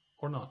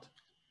or not?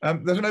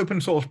 There's an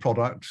open source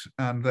product,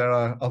 and there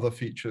are other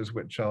features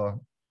which are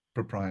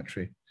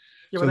proprietary.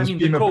 Yeah, so but the I mean,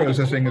 schema the code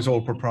processing is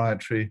all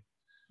proprietary,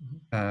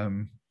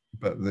 but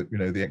the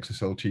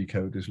XSLT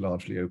code is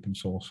largely open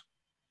source.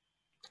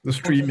 The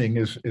streaming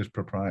is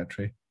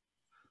proprietary.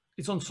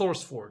 It's on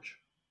SourceForge.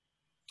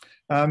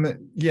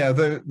 Yeah,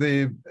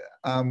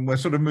 we're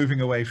sort of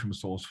moving away from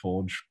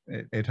SourceForge.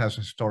 It has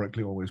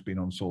historically always been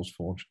on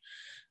SourceForge,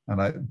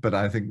 but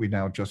I think we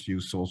now just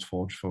use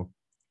SourceForge for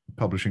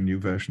publishing new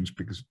versions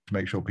because to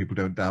make sure people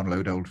don't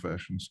download old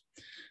versions.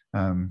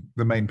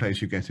 The main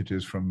place you get it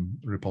is from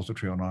the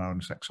repository on our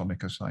own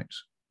Saxonica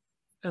sites.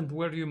 And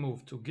where do you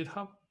move to?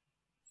 GitHub?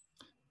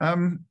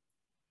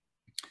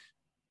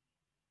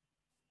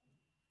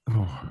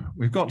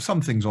 We've got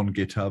some things on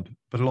GitHub,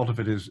 but a lot of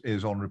it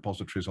is on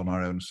repositories on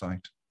our own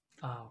site.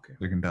 Ah, okay.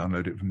 You can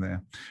download it from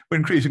there. We're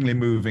increasingly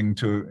moving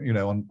to, you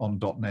know, on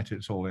 .NET,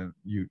 it's all in,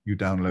 you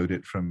download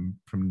it from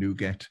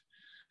NuGet.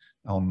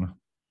 On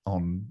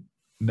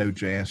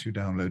Node.js, you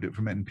download it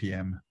from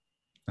NPM.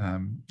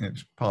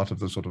 It's part of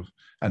the sort of,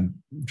 and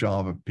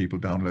Java people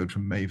download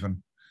from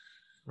Maven.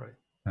 Right.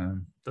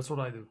 That's what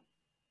I do.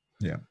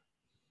 Yeah.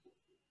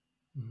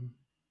 Mm-hmm.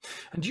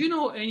 And do you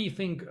know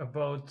anything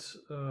about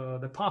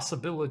the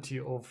possibility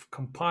of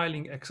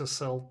compiling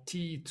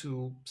XSLT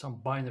to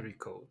some binary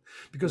code?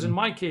 Because in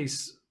my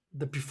case,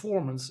 the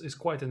performance is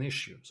quite an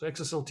issue. So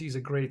XSLT is a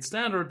great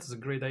standard, it's a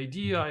great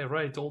idea. I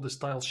write all the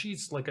style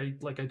sheets, like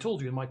I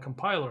told you in my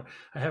compiler.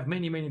 I have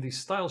many of these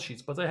style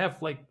sheets, but I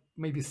have like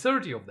maybe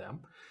 30 of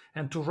them.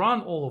 And to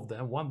run all of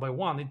them one by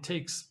one, it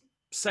takes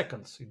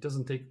seconds. It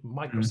doesn't take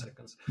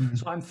microseconds.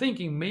 So I'm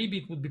thinking maybe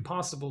it would be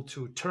possible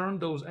to turn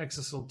those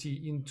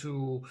XSLT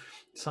into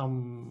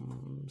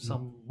some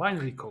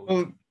binary code.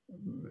 Well,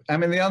 I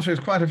mean, the answer is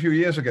quite a few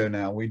years ago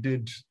now. We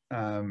did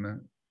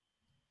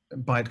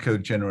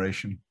bytecode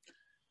generation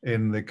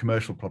in the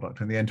commercial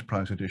product, in the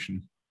enterprise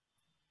edition.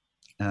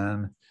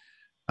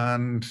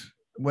 And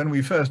when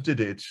we first did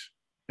it,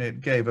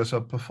 it gave us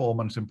a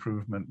performance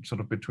improvement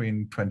sort of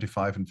between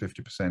 25 and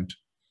 50%.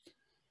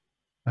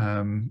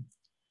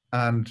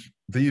 And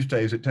these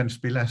days it tends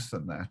to be less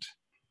than that.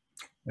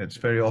 It's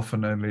very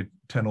often only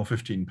 10 or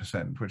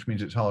 15%, which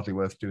means it's hardly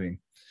worth doing.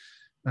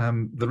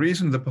 The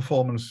reason the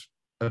performance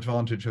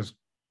advantage has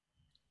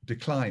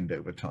declined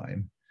over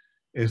time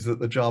is that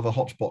the Java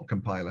hotspot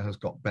compiler has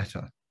got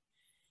better.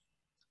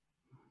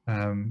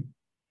 And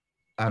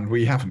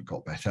we haven't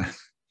got better.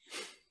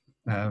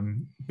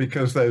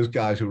 Because those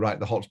guys who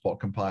write the hotspot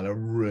compiler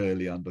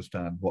really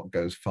understand what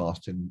goes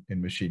fast in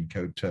machine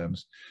code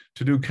terms.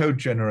 To do code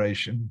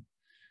generation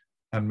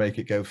and make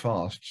it go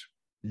fast,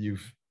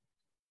 it's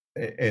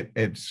a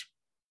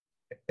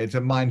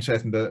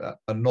mindset and a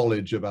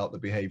knowledge about the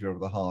behavior of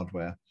the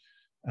hardware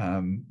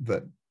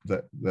that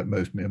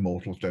most mere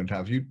mortals don't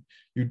have. You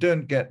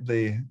don't get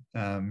the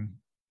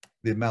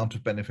amount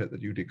of benefit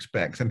that you'd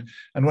expect. And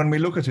when we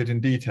look at it in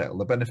detail,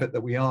 the benefit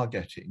that we are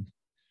getting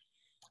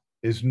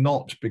is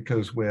not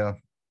because we're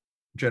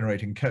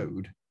generating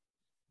code,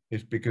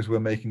 it's because we're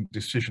making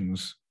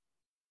decisions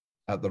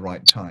at the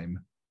right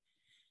time.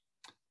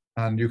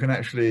 And you can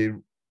actually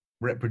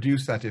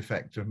reproduce that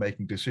effect of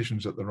making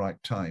decisions at the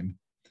right time,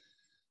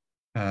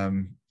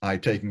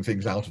 taking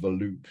things out of a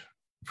loop,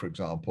 for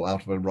example,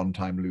 out of a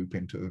runtime loop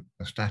into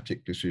a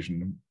static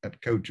decision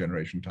at code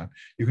generation time.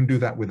 You can do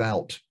that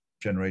without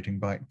generating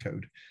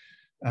bytecode.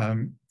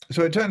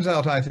 So it turns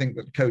out, I think,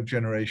 that code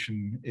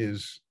generation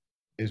is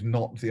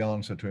not the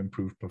answer to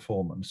improved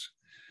performance.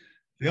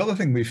 The other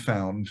thing we've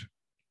found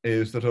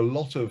is that a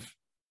lot of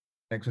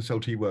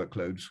XSLT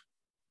workloads,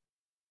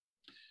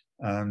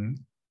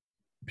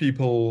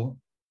 people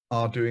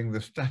are doing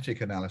the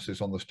static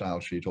analysis on the style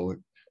sheet or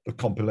the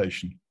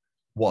compilation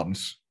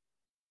once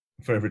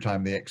for every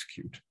time they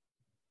execute.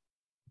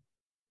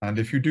 And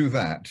if you do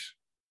that,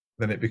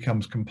 then it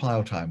becomes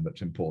compile time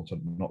that's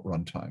important, not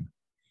runtime.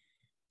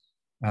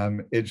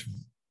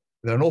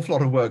 There are an awful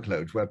lot of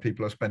workloads where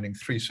people are spending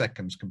 3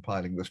 seconds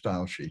compiling the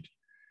style sheet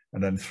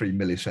and then 3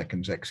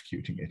 milliseconds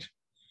executing it.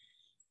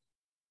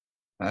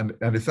 And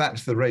if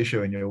that's the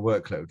ratio in your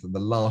workload, then the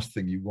last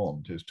thing you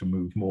want is to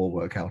move more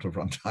work out of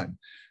runtime,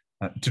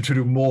 to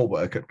do more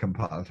work at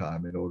compile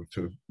time in order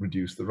to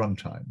reduce the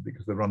runtime,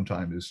 because the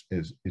runtime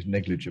is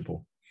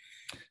negligible.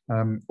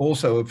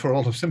 Also, for a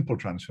lot of simple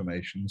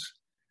transformations,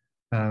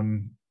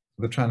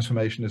 the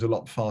transformation is a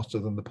lot faster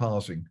than the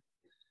parsing.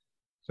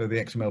 So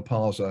the XML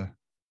parser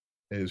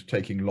is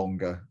taking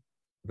longer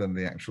than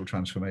the actual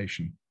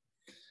transformation.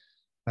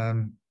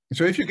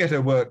 So if you get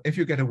a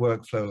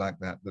workflow like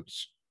that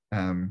that's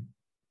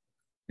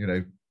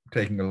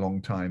taking a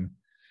long time,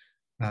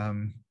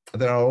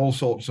 there are all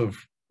sorts of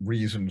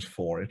reasons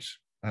for it,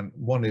 and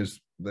one is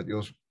that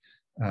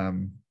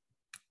the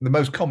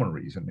most common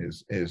reason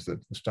is that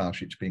the style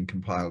sheet's being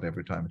compiled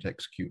every time it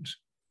executes,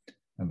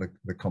 and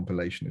the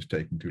compilation is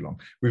taking too long.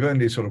 We've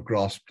only sort of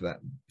grasped that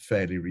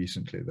fairly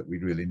recently, that we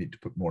really need to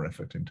put more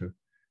effort into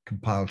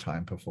compile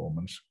time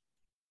performance.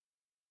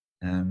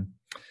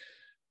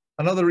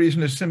 Another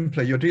reason is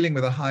simply you're dealing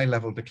with a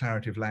high-level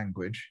declarative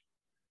language,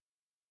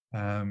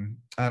 and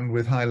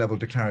with high-level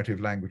declarative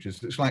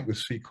languages, it's like with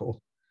SQL.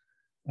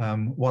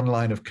 One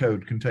line of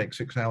code can take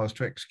 6 hours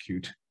to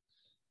execute.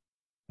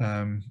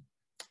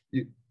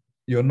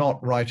 You're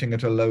not writing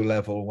at a low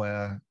level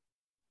where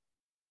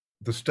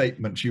the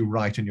statements you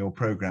write in your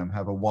program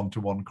have a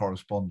one-to-one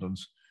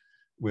correspondence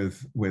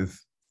with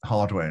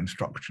hardware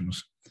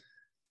instructions.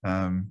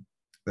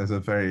 There's a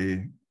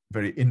very,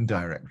 very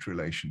indirect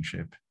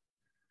relationship,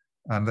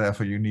 and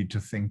therefore you need to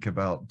think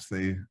about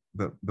the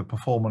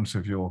performance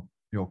of your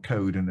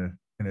code in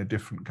a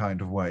different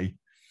kind of way.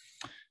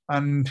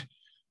 And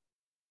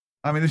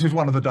I mean, this is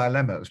one of the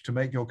dilemmas to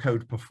make your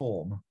code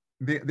perform.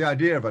 The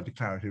idea of a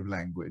declarative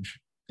language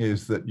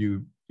is that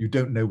you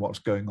don't know what's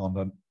going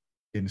on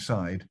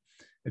inside.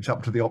 It's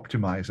up to the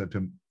optimizer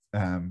to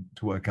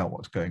work out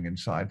what's going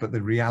inside. But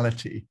the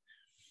reality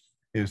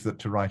is that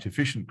to write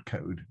efficient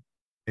code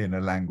in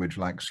a language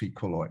like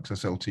SQL or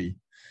XSLT,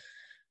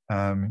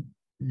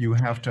 you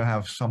have to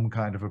have some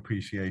kind of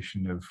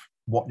appreciation of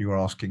what you're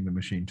asking the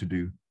machine to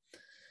do,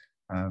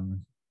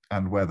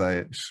 and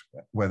whether it's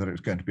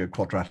going to be a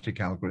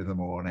quadratic algorithm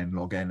or an n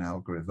log n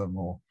algorithm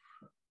or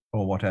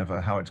whatever,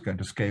 how it's going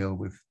to scale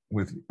with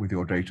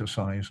your data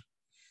size.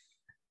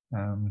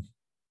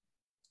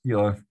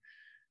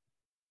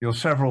 You're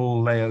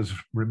several layers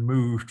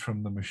removed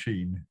from the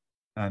machine,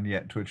 and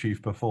yet to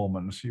achieve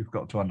performance, you've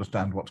got to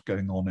understand what's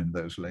going on in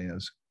those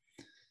layers,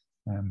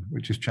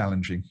 which is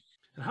challenging.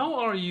 And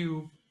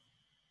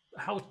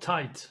how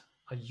tight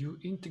are you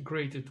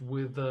integrated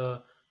with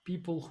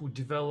people who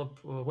develop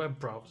web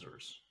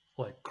browsers,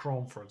 like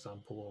Chrome, for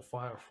example, or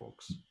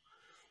Firefox?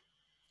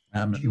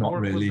 Do you Not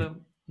work really. with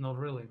them? Not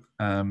really.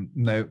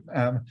 No.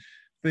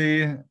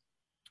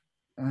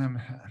 I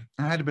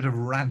had a bit of a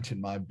rant in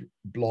my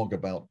blog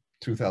about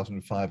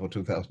 2005 or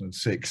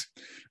 2006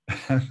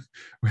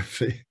 with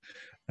the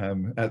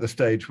at the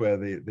stage where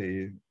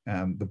the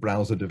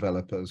browser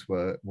developers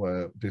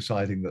were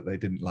deciding that they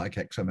didn't like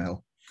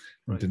XML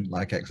and didn't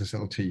like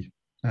XSLT,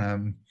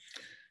 and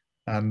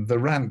the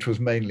rant was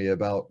mainly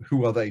about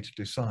who are they to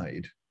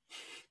decide.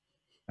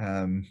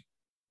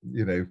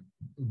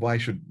 Why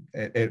should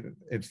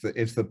it's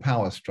the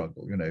power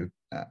struggle.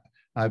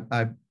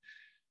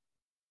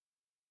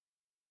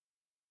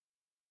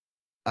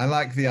 I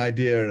like the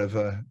idea of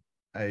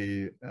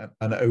an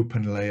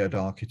open layered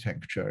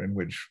architecture in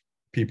which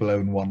people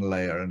own one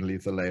layer and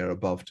leave the layer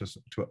above to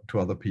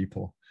other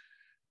people,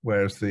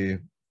 whereas the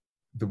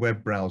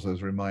web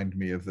browsers remind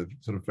me of the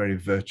sort of very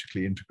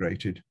vertically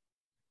integrated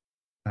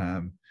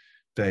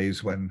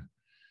days when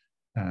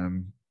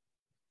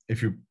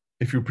if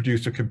you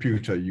produced a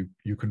computer,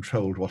 you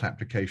controlled what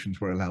applications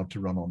were allowed to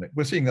run on it.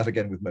 We're seeing that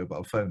again with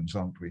mobile phones,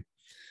 aren't we?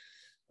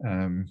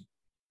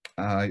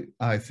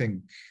 I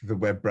think the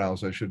web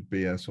browser should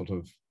be a sort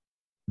of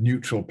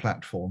neutral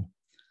platform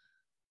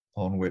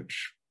on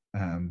which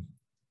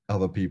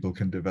other people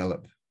can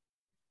develop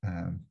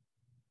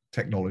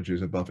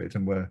technologies above it,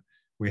 and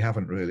we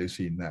haven't really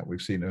seen that.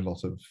 We've seen a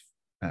lot of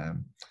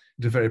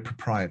it's a very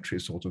proprietary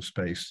sort of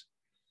space,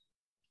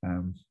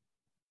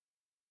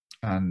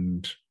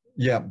 and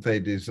yeah, they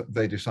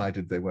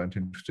decided they weren't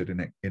interested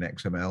in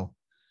XML,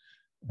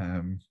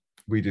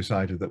 We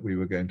decided that we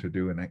were going to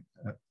do an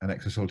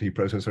XSLT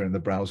processor in the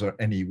browser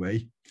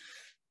anyway,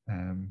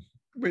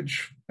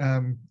 which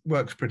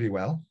works pretty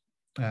well.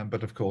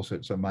 But of course,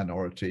 it's a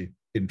minority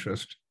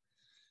interest.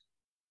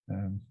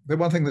 The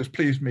one thing that's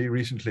pleased me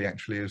recently,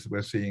 actually, is that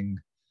we're seeing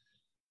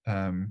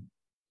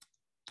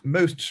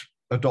most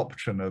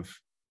adoption of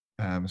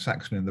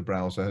Saxon in the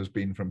browser has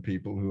been from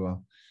people who are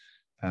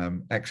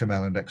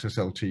XML and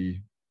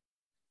XSLT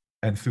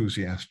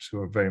enthusiasts who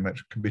are very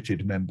much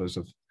committed members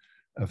of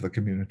the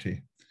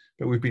community.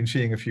 But we've been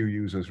seeing a few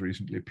users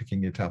recently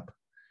picking it up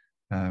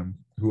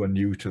who are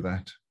new to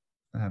that,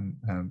 and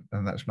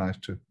that's nice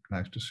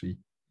to see.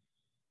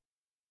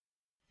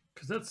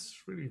 Because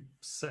that's really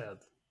sad.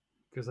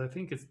 Because I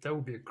think that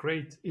would be a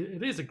great.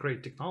 It is a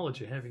great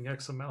technology having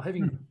XML,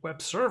 having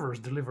web servers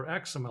deliver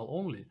XML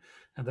only,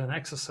 and then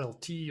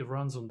XSLT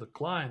runs on the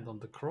client on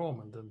the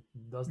Chrome, and then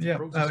does the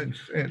processing.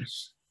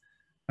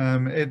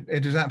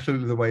 It is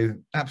absolutely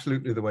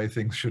the way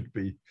things should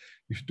be.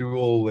 You should do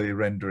all the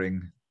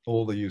rendering,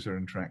 all the user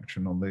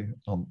interaction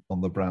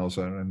on the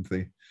browser, and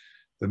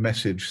the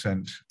message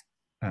sent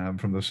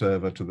from the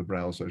server to the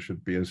browser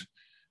should be as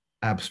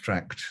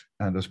abstract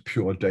and as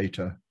pure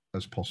data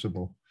as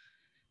possible,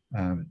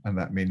 and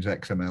that means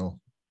XML.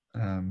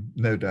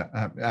 No doubt.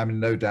 I mean,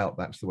 no doubt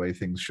that's the way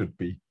things should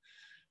be,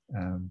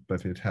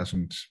 but it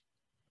hasn't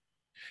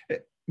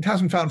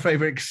found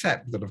favor,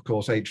 except that, of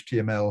course,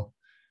 HTML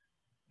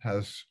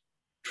has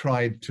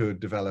tried to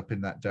develop in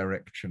that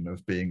direction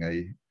of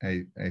being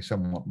a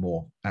somewhat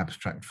more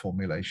abstract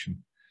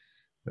formulation.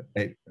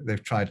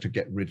 They've tried to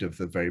get rid of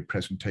the very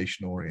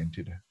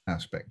presentation-oriented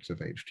aspects of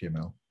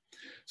HTML.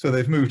 So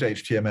they've moved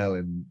HTML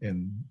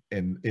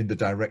in the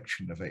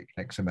direction of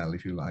XML,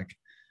 if you like,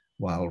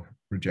 while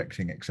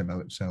rejecting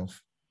XML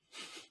itself.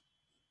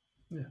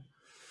 Yeah.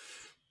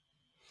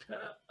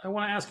 I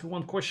want to ask you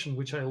one question,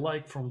 which I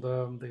like from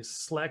the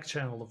Slack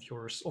channel of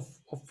yours,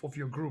 of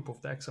your group,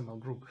 of the XML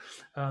group.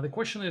 The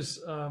question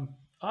is, are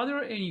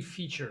there any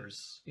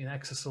features in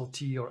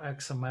XSLT or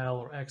XML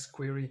or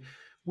XQuery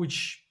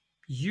which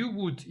you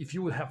would, if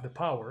you would have the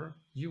power,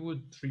 you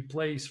would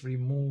replace,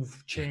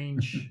 remove,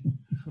 change?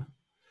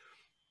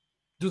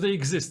 Do they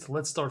exist?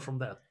 Let's start from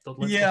that.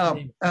 Yeah,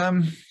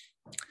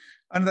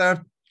 and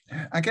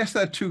I guess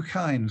there are two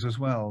kinds as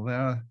well.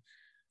 There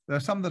are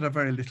some that are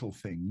very little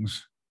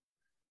things,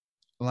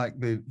 like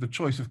the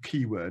choice of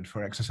keyword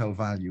for XSL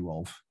value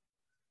of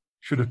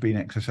should have been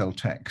XSL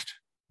text.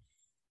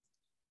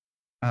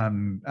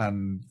 And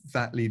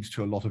that leads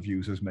to a lot of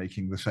users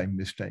making the same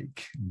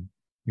mistake,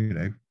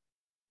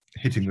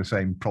 hitting the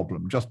same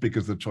problem just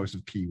because the choice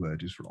of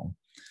keyword is wrong.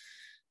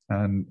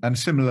 And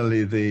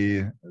similarly,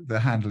 the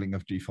handling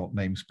of default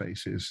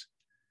namespaces,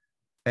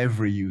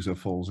 every user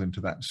falls into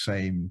that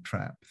same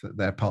trap, that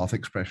their path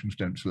expressions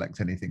don't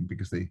select anything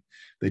because they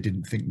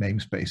didn't think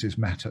namespaces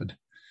mattered.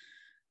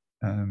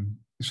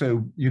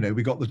 So,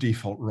 we got the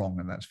default wrong,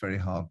 and that's very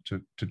hard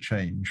to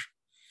change.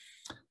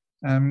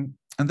 And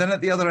then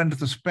at the other end of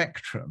the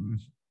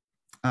spectrum,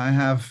 I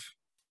have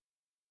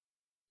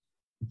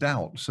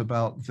doubts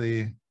about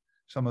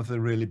some of the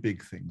really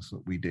big things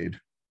that we did.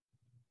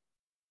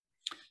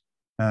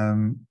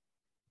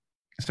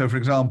 So, for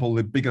example,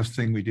 the biggest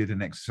thing we did in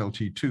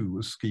XSLT2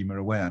 was schema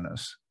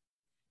awareness.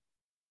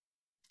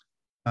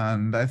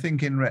 And I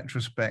think in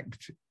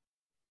retrospect,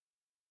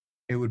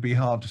 it would be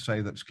hard to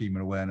say that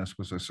schema awareness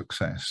was a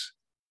success.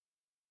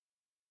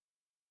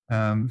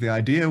 The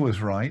idea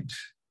was right.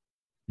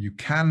 You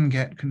can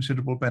get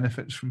considerable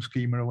benefits from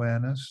schema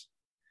awareness.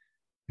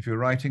 If you're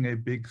writing a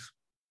big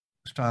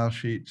style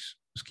sheet,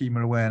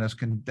 schema awareness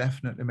can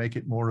definitely make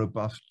it more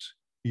robust,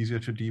 easier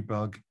to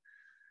debug.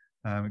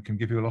 It can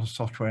give you a lot of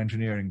software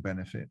engineering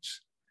benefits.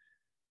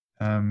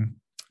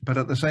 But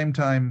at the same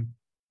time,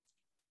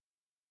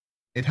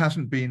 it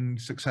hasn't been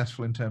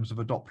successful in terms of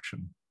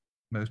adoption.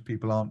 Most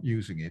people aren't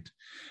using it.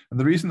 And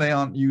the reason they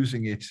aren't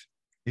using it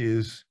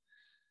is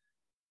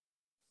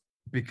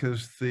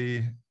because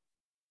the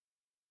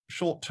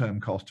short-term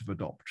cost of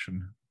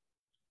adoption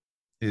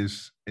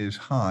is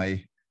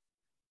high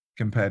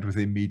compared with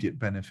the immediate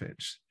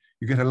benefits.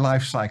 You get a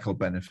life cycle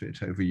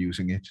benefit over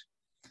using it.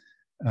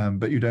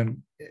 But you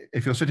don't,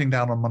 if you're sitting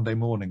down on Monday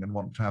morning and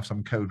want to have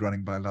some code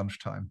running by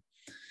lunchtime,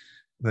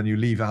 then you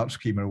leave out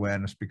schema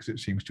awareness because it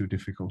seems too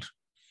difficult.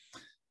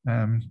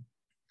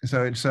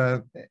 So it's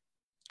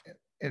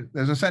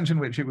there's a sense in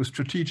which it was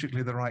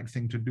strategically the right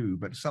thing to do,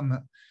 but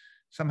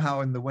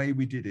somehow in the way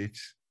we did it,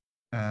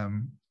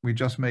 we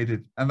just made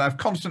it, and I've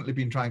constantly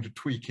been trying to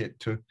tweak it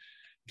to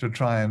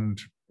try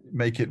and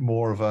make it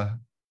more of a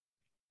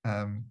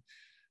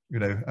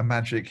a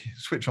magic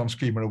switch on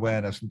schema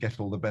awareness and get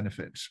all the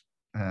benefits.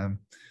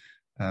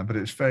 But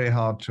it's very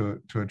hard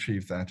to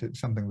achieve that. It's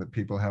something that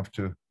people have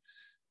to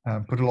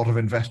put a lot of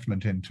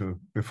investment into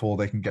before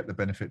they can get the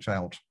benefits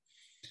out.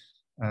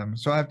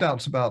 So I have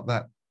doubts about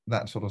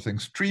that sort of thing.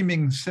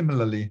 Streaming,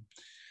 similarly,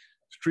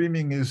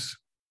 streaming is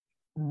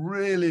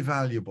really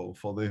valuable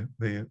for the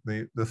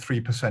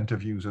 3%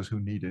 of users who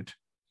need it.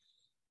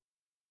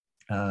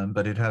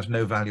 But it has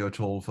no value at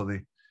all for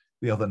the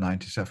the other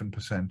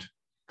 97%.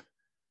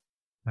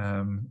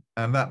 And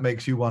that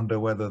makes you wonder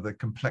whether the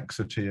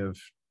complexity of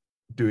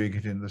doing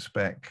it in the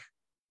spec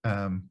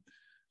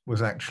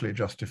was actually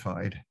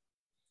justified.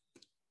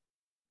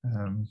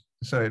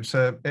 So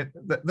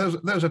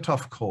those are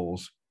tough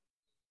calls.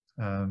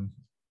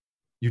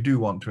 You do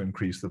want to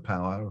increase the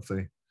power of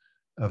the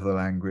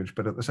language,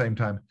 but at the same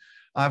time,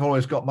 I've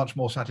always got much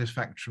more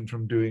satisfaction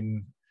from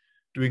doing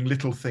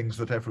little things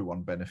that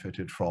everyone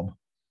benefited from.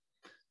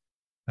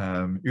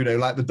 You know,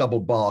 like the double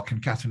bar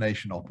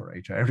concatenation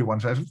operator. Everyone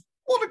says,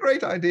 "What a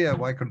great idea!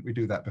 Why couldn't we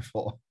do that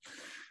before?"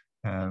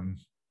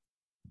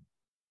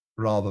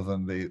 Rather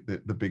than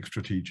the big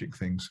strategic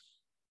things,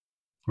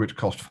 which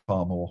cost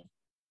far more.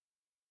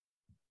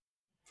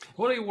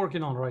 What are you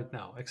working on right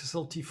now?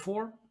 XSLT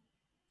 4?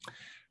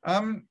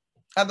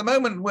 At the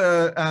moment,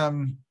 we're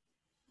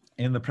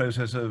in the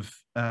process of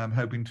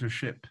hoping to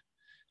ship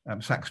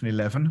Saxon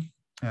 11.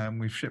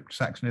 We've shipped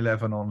Saxon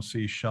 11 on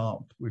C#.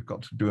 We've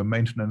got to do a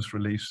maintenance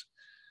release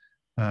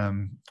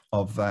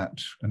of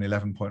that, an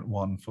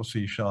 11.1 for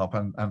C#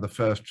 and the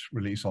first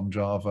release on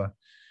Java,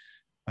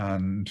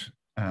 and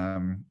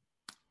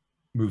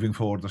moving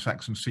forward the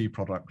Saxon C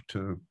product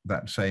to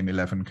that same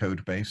 11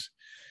 code base.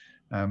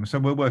 So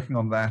we're working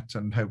on that,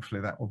 and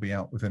hopefully that will be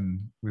out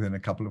within a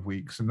couple of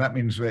weeks. And that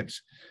means that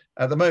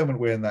at the moment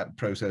we're in that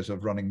process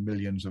of running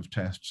millions of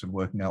tests and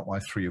working out why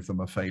 3 of them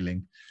are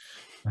failing,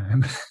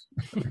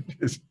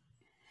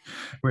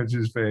 which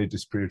is very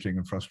dispiriting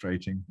and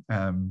frustrating.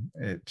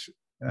 There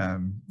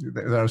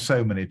are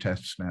so many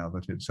tests now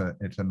that it's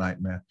a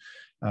nightmare.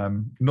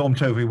 Norm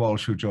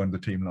Tovey-Walsh, who joined the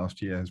team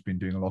last year, has been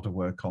doing a lot of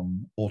work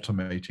on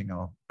automating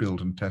our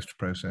build and test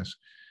process.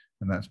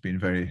 And that's been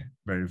very,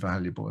 very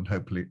valuable, and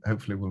hopefully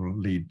will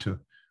lead to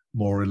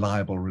more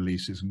reliable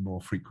releases and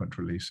more frequent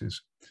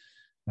releases.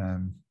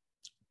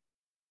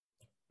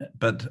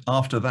 But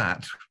after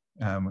that,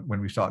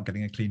 when we start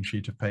getting a clean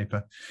sheet of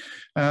paper,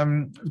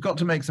 we've got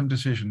to make some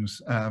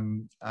decisions.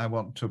 I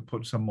want to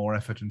put some more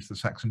effort into the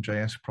Saxon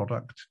JS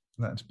product.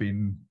 That's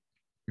been,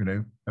 you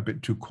know, a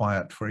bit too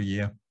quiet for a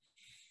year.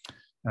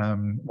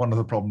 One of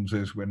the problems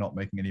is we're not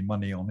making any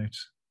money on it.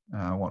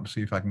 I want to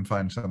see if I can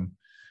find some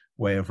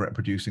way of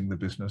reproducing the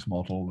business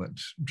model that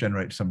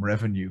generates some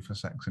revenue for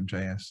Saxon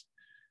JS,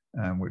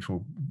 which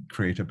will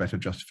create a better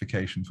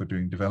justification for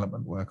doing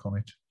development work on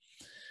it.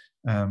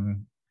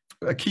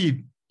 A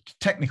key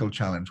technical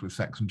challenge with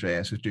Saxon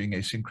JS is doing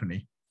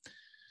asynchrony,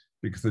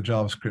 because the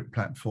JavaScript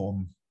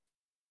platform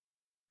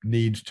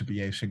needs to be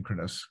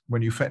asynchronous.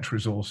 When you fetch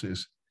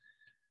resources,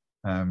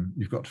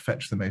 you've got to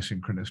fetch them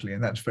asynchronously,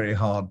 and that's very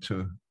hard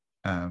to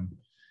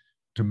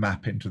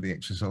map into the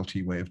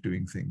XSLT way of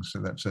doing things. So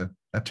that's a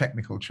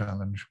technical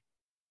challenge.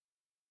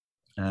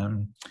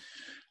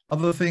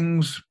 Other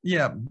things,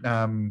 yeah,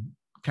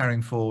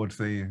 carrying forward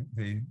the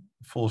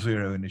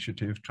 4.0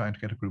 initiative, trying to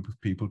get a group of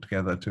people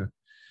together to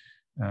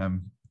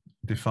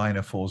define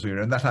a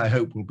 4.0, and that I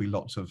hope will be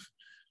lots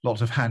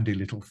of handy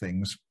little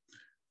things,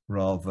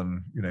 rather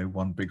than, you know,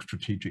 one big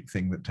strategic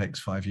thing that takes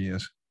 5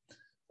 years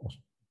or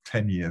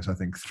 10 years. I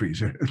think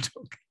 3.0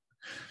 took.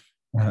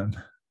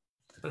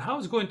 But how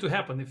is it going to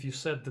happen if you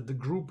said that the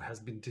group has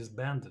been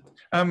disbanded?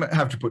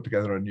 Have to put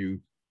together a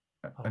new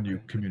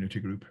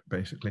community group,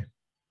 basically.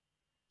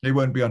 It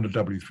won't be under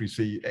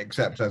W3C,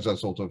 except as a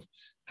sort of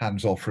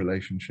hands-off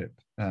relationship.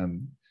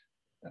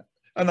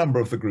 A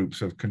number of the groups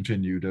have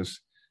continued as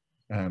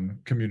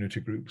community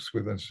groups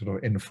with a sort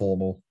of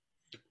informal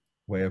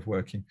way of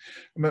working.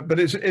 But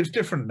it's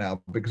different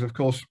now, because of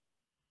course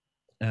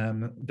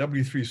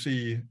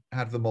W3C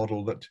had the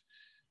model that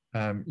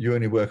you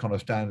only work on a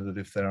standard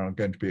if there are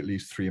going to be at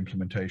least 3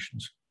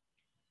 implementations.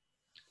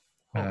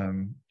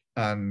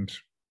 And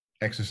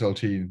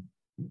XSLT,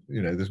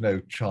 you know, there's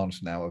no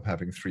chance now of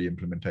having 3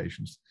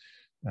 implementations.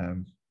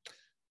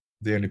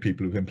 The only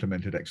people who've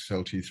implemented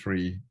XSLT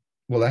 3,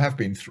 well,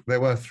 there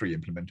were 3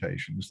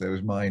 implementations. There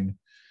was mine,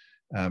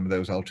 there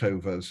was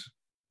Altova's,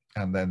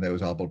 and then there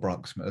was Abel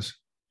Bruxma's.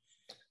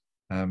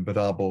 But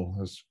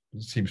Abel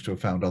seems to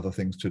have found other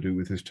things to do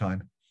with his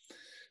time.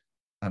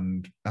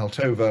 And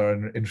Altova are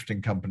an interesting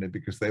company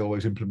because they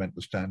always implement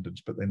the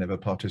standards, but they never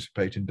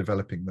participate in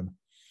developing them.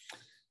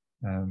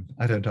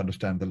 I don't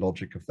understand the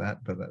logic of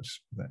that, but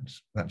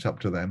that's up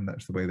to them.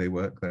 That's the way they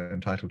work. They're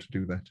entitled to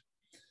do that.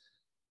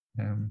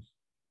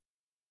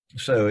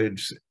 So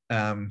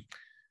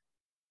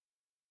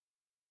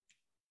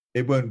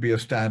it won't be a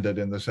standard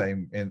in the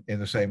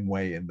same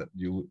way, in that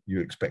you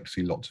expect to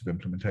see lots of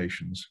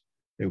implementations.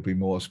 It will be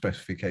more a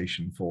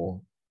specification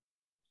for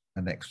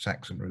a next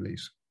Saxon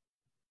release.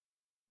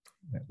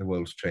 The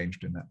world's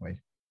changed in that way.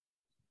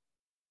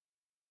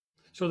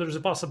 So there's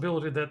a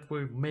possibility that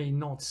we may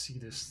not see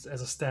this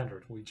as a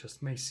standard. We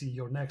just may see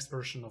your next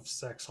version of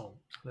Saxon.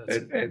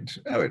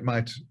 It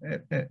might.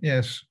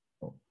 Yes,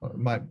 it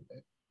might.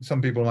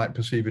 Some people might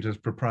perceive it as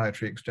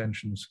proprietary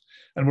extensions,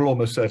 and will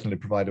almost certainly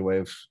provide a way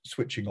of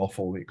switching off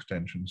all the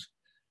extensions,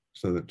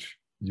 so that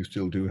you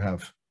still do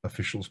have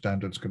official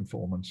standards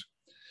conformance.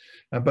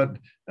 But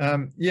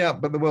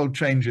the world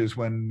changes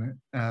when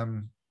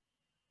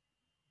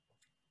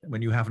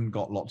when you haven't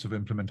got lots of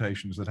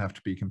implementations that have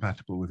to be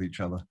compatible with each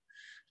other,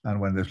 and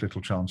when there's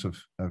little chance of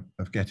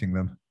getting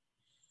them.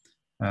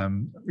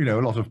 You know,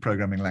 a lot of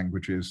programming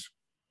languages,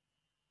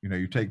 you know,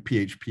 you take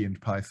PHP and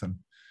Python,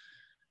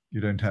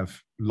 you don't have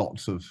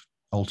lots of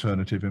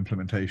alternative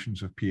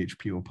implementations of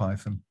PHP or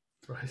Python.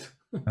 Right.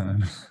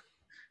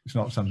 It's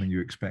not something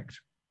you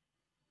expect.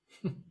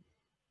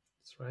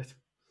 That's right.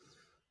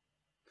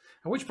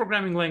 And which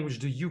programming language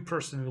do you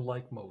personally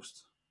like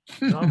most?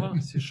 Java,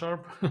 C#?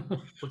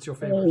 What's your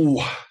favorite?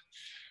 Oh,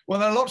 well,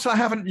 there are lots I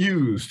haven't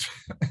used,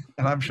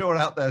 and I'm sure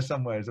out there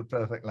somewhere is a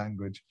perfect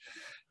language.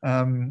 There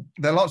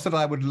are lots that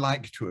I would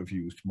like to have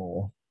used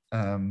more.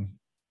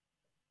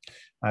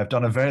 I've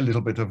done a very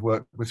little bit of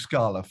work with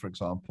Scala, for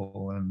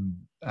example, and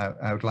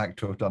I would like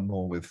to have done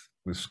more with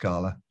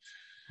Scala.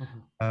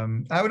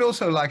 I would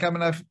also like, I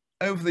mean,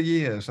 over the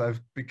years,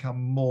 I've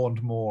become more and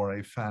more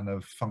a fan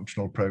of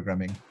functional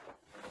programming.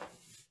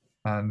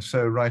 And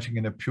so writing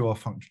in a pure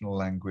functional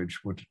language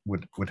would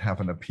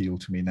have an appeal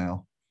to me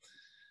now.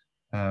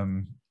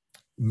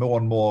 More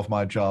and more of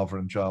my Java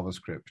and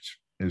JavaScript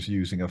is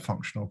using a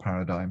functional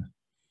paradigm.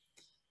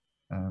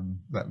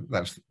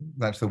 That's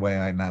the way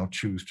I now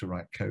choose to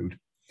write code.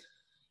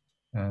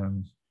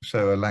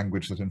 So a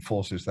language that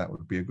enforces that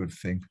would be a good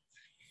thing.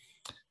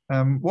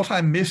 What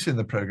I miss in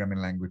the programming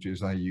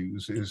languages I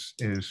use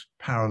is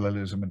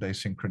parallelism and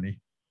asynchrony.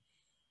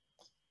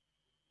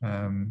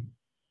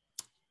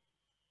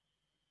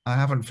 I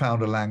haven't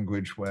found a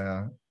language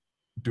where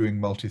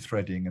doing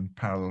multi-threading and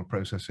parallel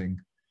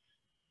processing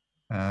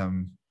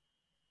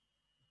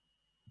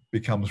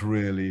becomes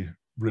really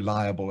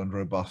reliable and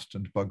robust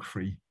and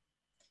bug-free.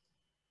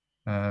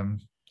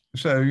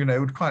 So, you know, I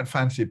would quite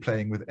fancy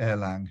playing with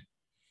Erlang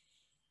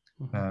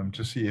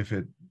to see if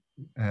it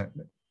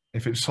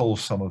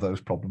solves some of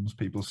those problems.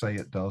 People say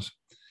it does.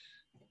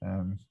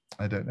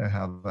 I don't know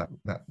how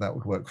that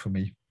would work for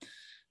me.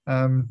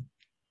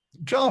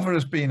 Java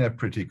has been a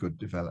pretty good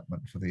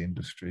development for the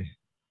industry.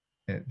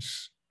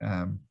 It's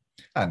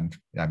and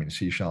I mean,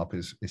 C#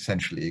 is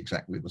essentially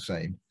exactly the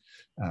same,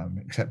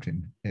 except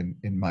in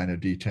minor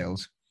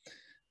details.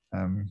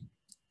 But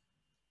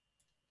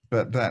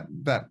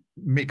that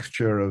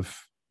mixture of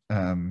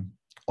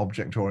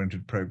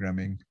object-oriented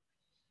programming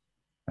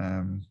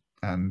and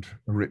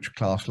a rich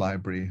class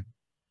library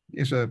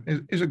is a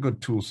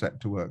good tool set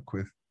to work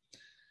with.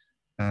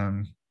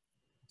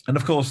 And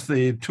of course,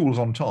 the tools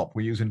on top,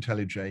 we use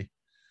IntelliJ,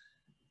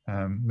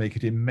 make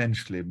it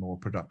immensely more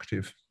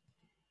productive.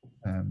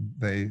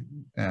 They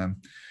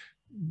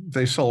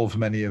solve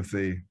many of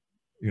the,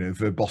 you know,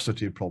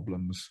 verbosity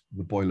problems,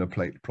 the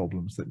boilerplate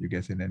problems that you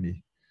get in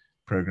any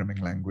programming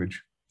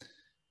language.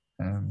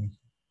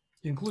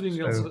 Including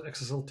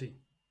XSLT.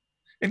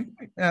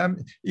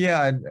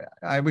 Yeah,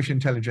 I wish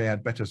IntelliJ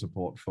had better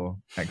support for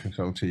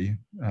XSLT,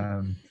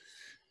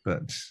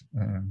 but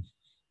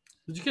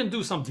you can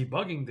do some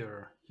debugging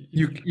there.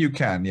 You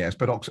can, yes,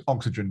 but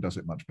Oxygen does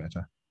it much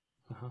better.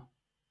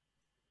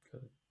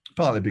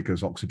 Partly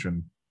because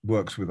Oxygen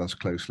works with us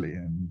closely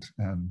and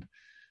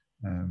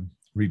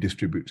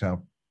redistributes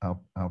our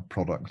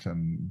product,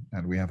 and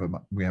we have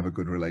a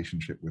good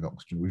relationship with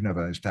Oxygen. We've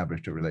never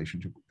established a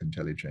relationship with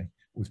IntelliJ,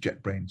 with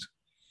JetBrains,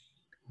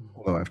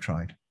 although I've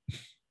tried.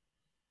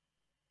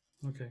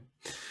 Okay,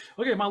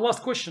 my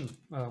last question,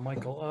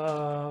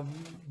 Michael.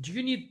 Do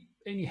you need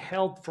any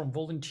help from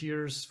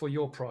volunteers for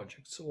your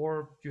projects,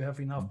 or you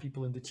have enough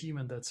people in the team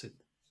and that's it?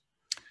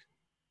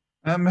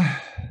 I'm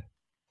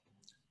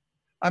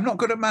not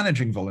good at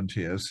managing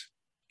volunteers.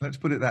 Let's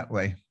put it that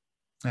way.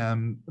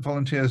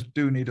 Volunteers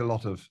do need a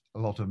lot of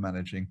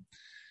managing.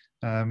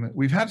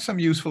 We've had some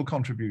useful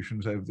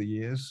contributions over the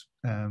years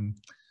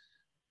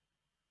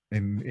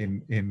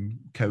in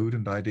code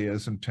and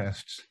ideas and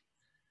tests,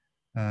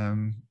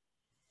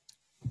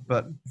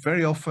 but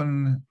very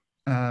often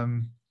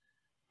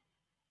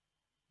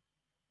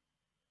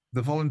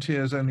the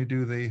volunteers only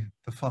do the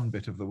fun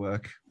bit of the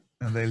work,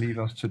 and they leave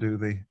us to do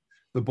the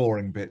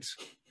boring bits.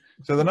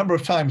 So the number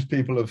of times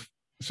people have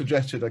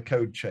suggested a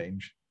code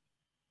change,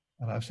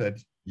 and I've said,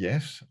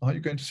 yes, are you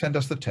going to send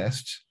us the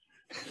tests?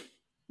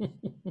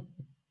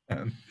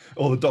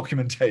 Or the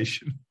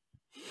documentation?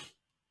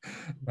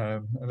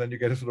 And then you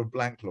get a sort of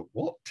blank look,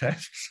 what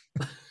tests?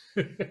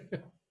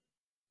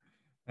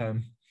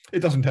 It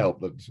doesn't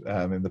help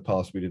that in the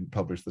past we didn't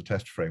publish the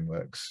test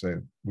frameworks,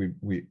 so we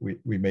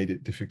made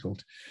it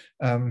difficult.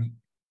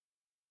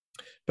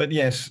 But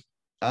yes,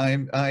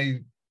 I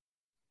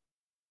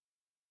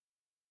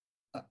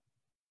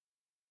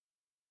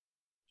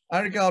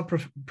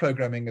regard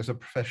programming as a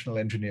professional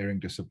engineering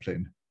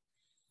discipline.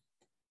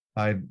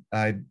 I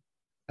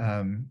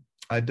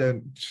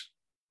don't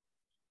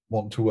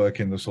want to work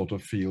in the sort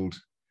of field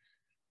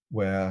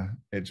where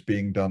it's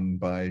being done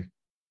by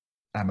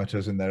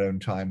amateurs in their own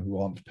time who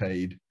aren't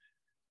paid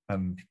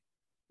and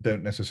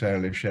don't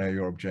necessarily share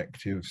your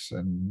objectives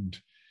and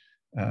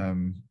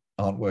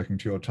aren't working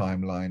to your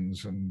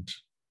timelines and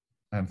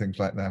things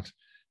like that.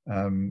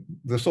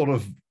 The sort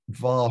of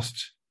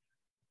vast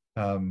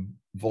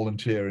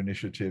volunteer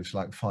initiatives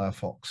like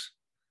Firefox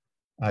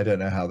I don't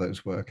know how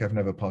those work. I've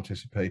never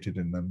participated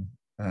in them.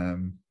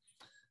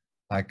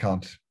 I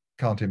can't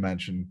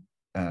imagine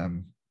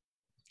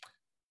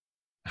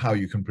how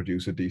you can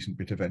produce a decent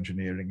bit of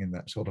engineering in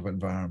that sort of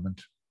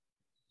environment.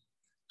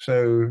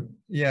 So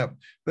yeah,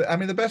 but I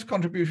mean, the best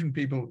contributions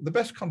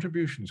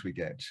we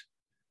get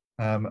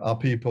are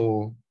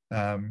people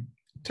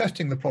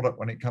testing the product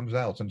when it comes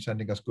out and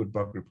sending us good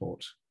bug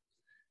reports.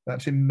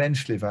 That's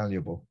immensely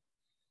valuable.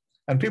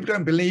 And people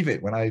don't believe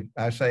it when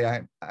I say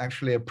I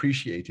actually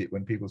appreciate it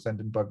when people send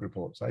in bug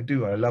reports. I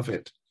do, I love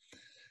it.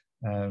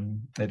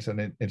 It's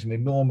an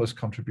enormous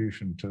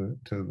contribution to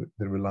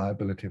the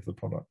reliability of the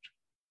product.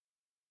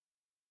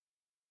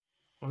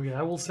 Okay,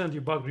 I will send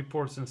you bug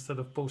reports instead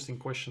of posting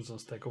questions on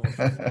Stack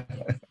Overflow.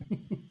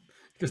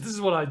 Because this is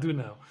what I do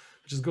now.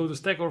 Just go to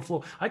Stack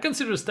Overflow. I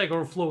consider Stack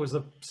Overflow as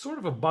a sort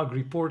of a bug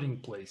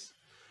reporting place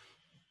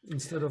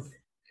instead of.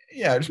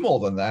 Yeah, it's more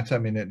than that. I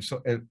mean,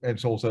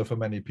 it's also for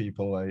many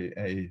people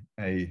a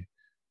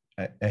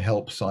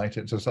help site.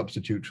 It's a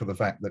substitute for the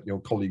fact that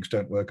your colleagues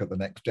don't work at the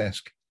next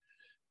desk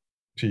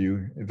to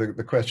you.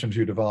 The questions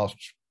you'd have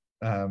asked,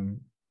 you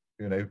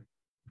know,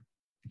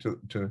 to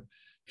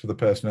the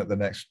person at the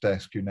next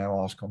desk, you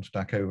now ask on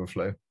Stack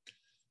Overflow.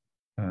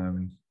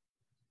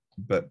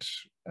 But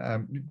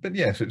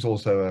yes, it's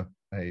also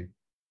a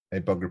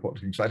bug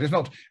reporting site. It's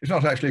not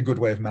actually a good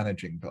way of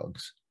managing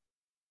bugs,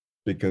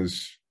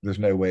 because there's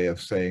no way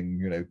of saying,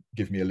 you know,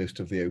 give me a list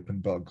of the open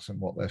bugs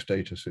and what their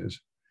status is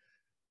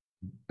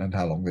and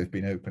how long they've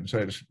been open. So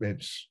it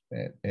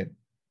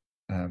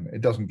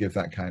doesn't give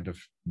that kind of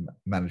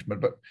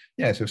management. But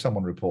yes, if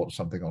someone reports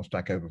something on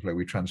Stack Overflow,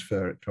 we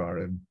transfer it to our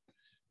own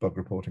bug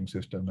reporting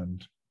system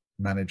and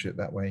manage it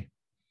that way,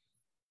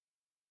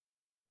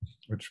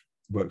 which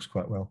works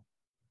quite well.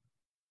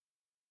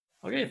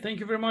 Okay, thank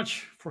you very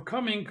much for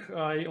coming.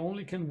 I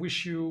only can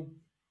wish you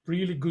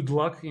really good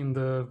luck in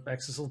the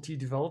XSLT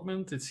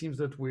development. It seems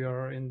that we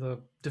are in the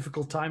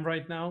difficult time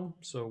right now,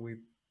 so we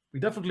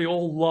definitely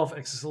all love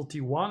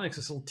XSLT 1,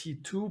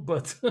 XSLT 2,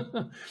 but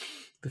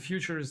the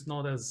future is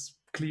not as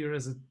clear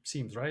as it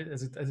seems, right?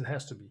 As it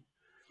has to be.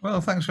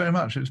 Well, thanks very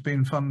much. It's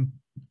been fun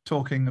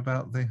talking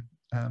about the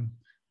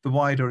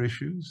wider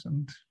issues,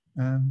 and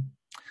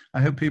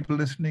I hope people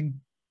listening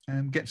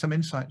get some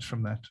insights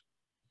from that.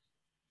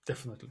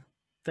 Definitely.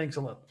 Thanks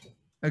a lot.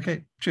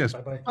 Okay, cheers.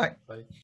 Bye-bye. Bye. Bye.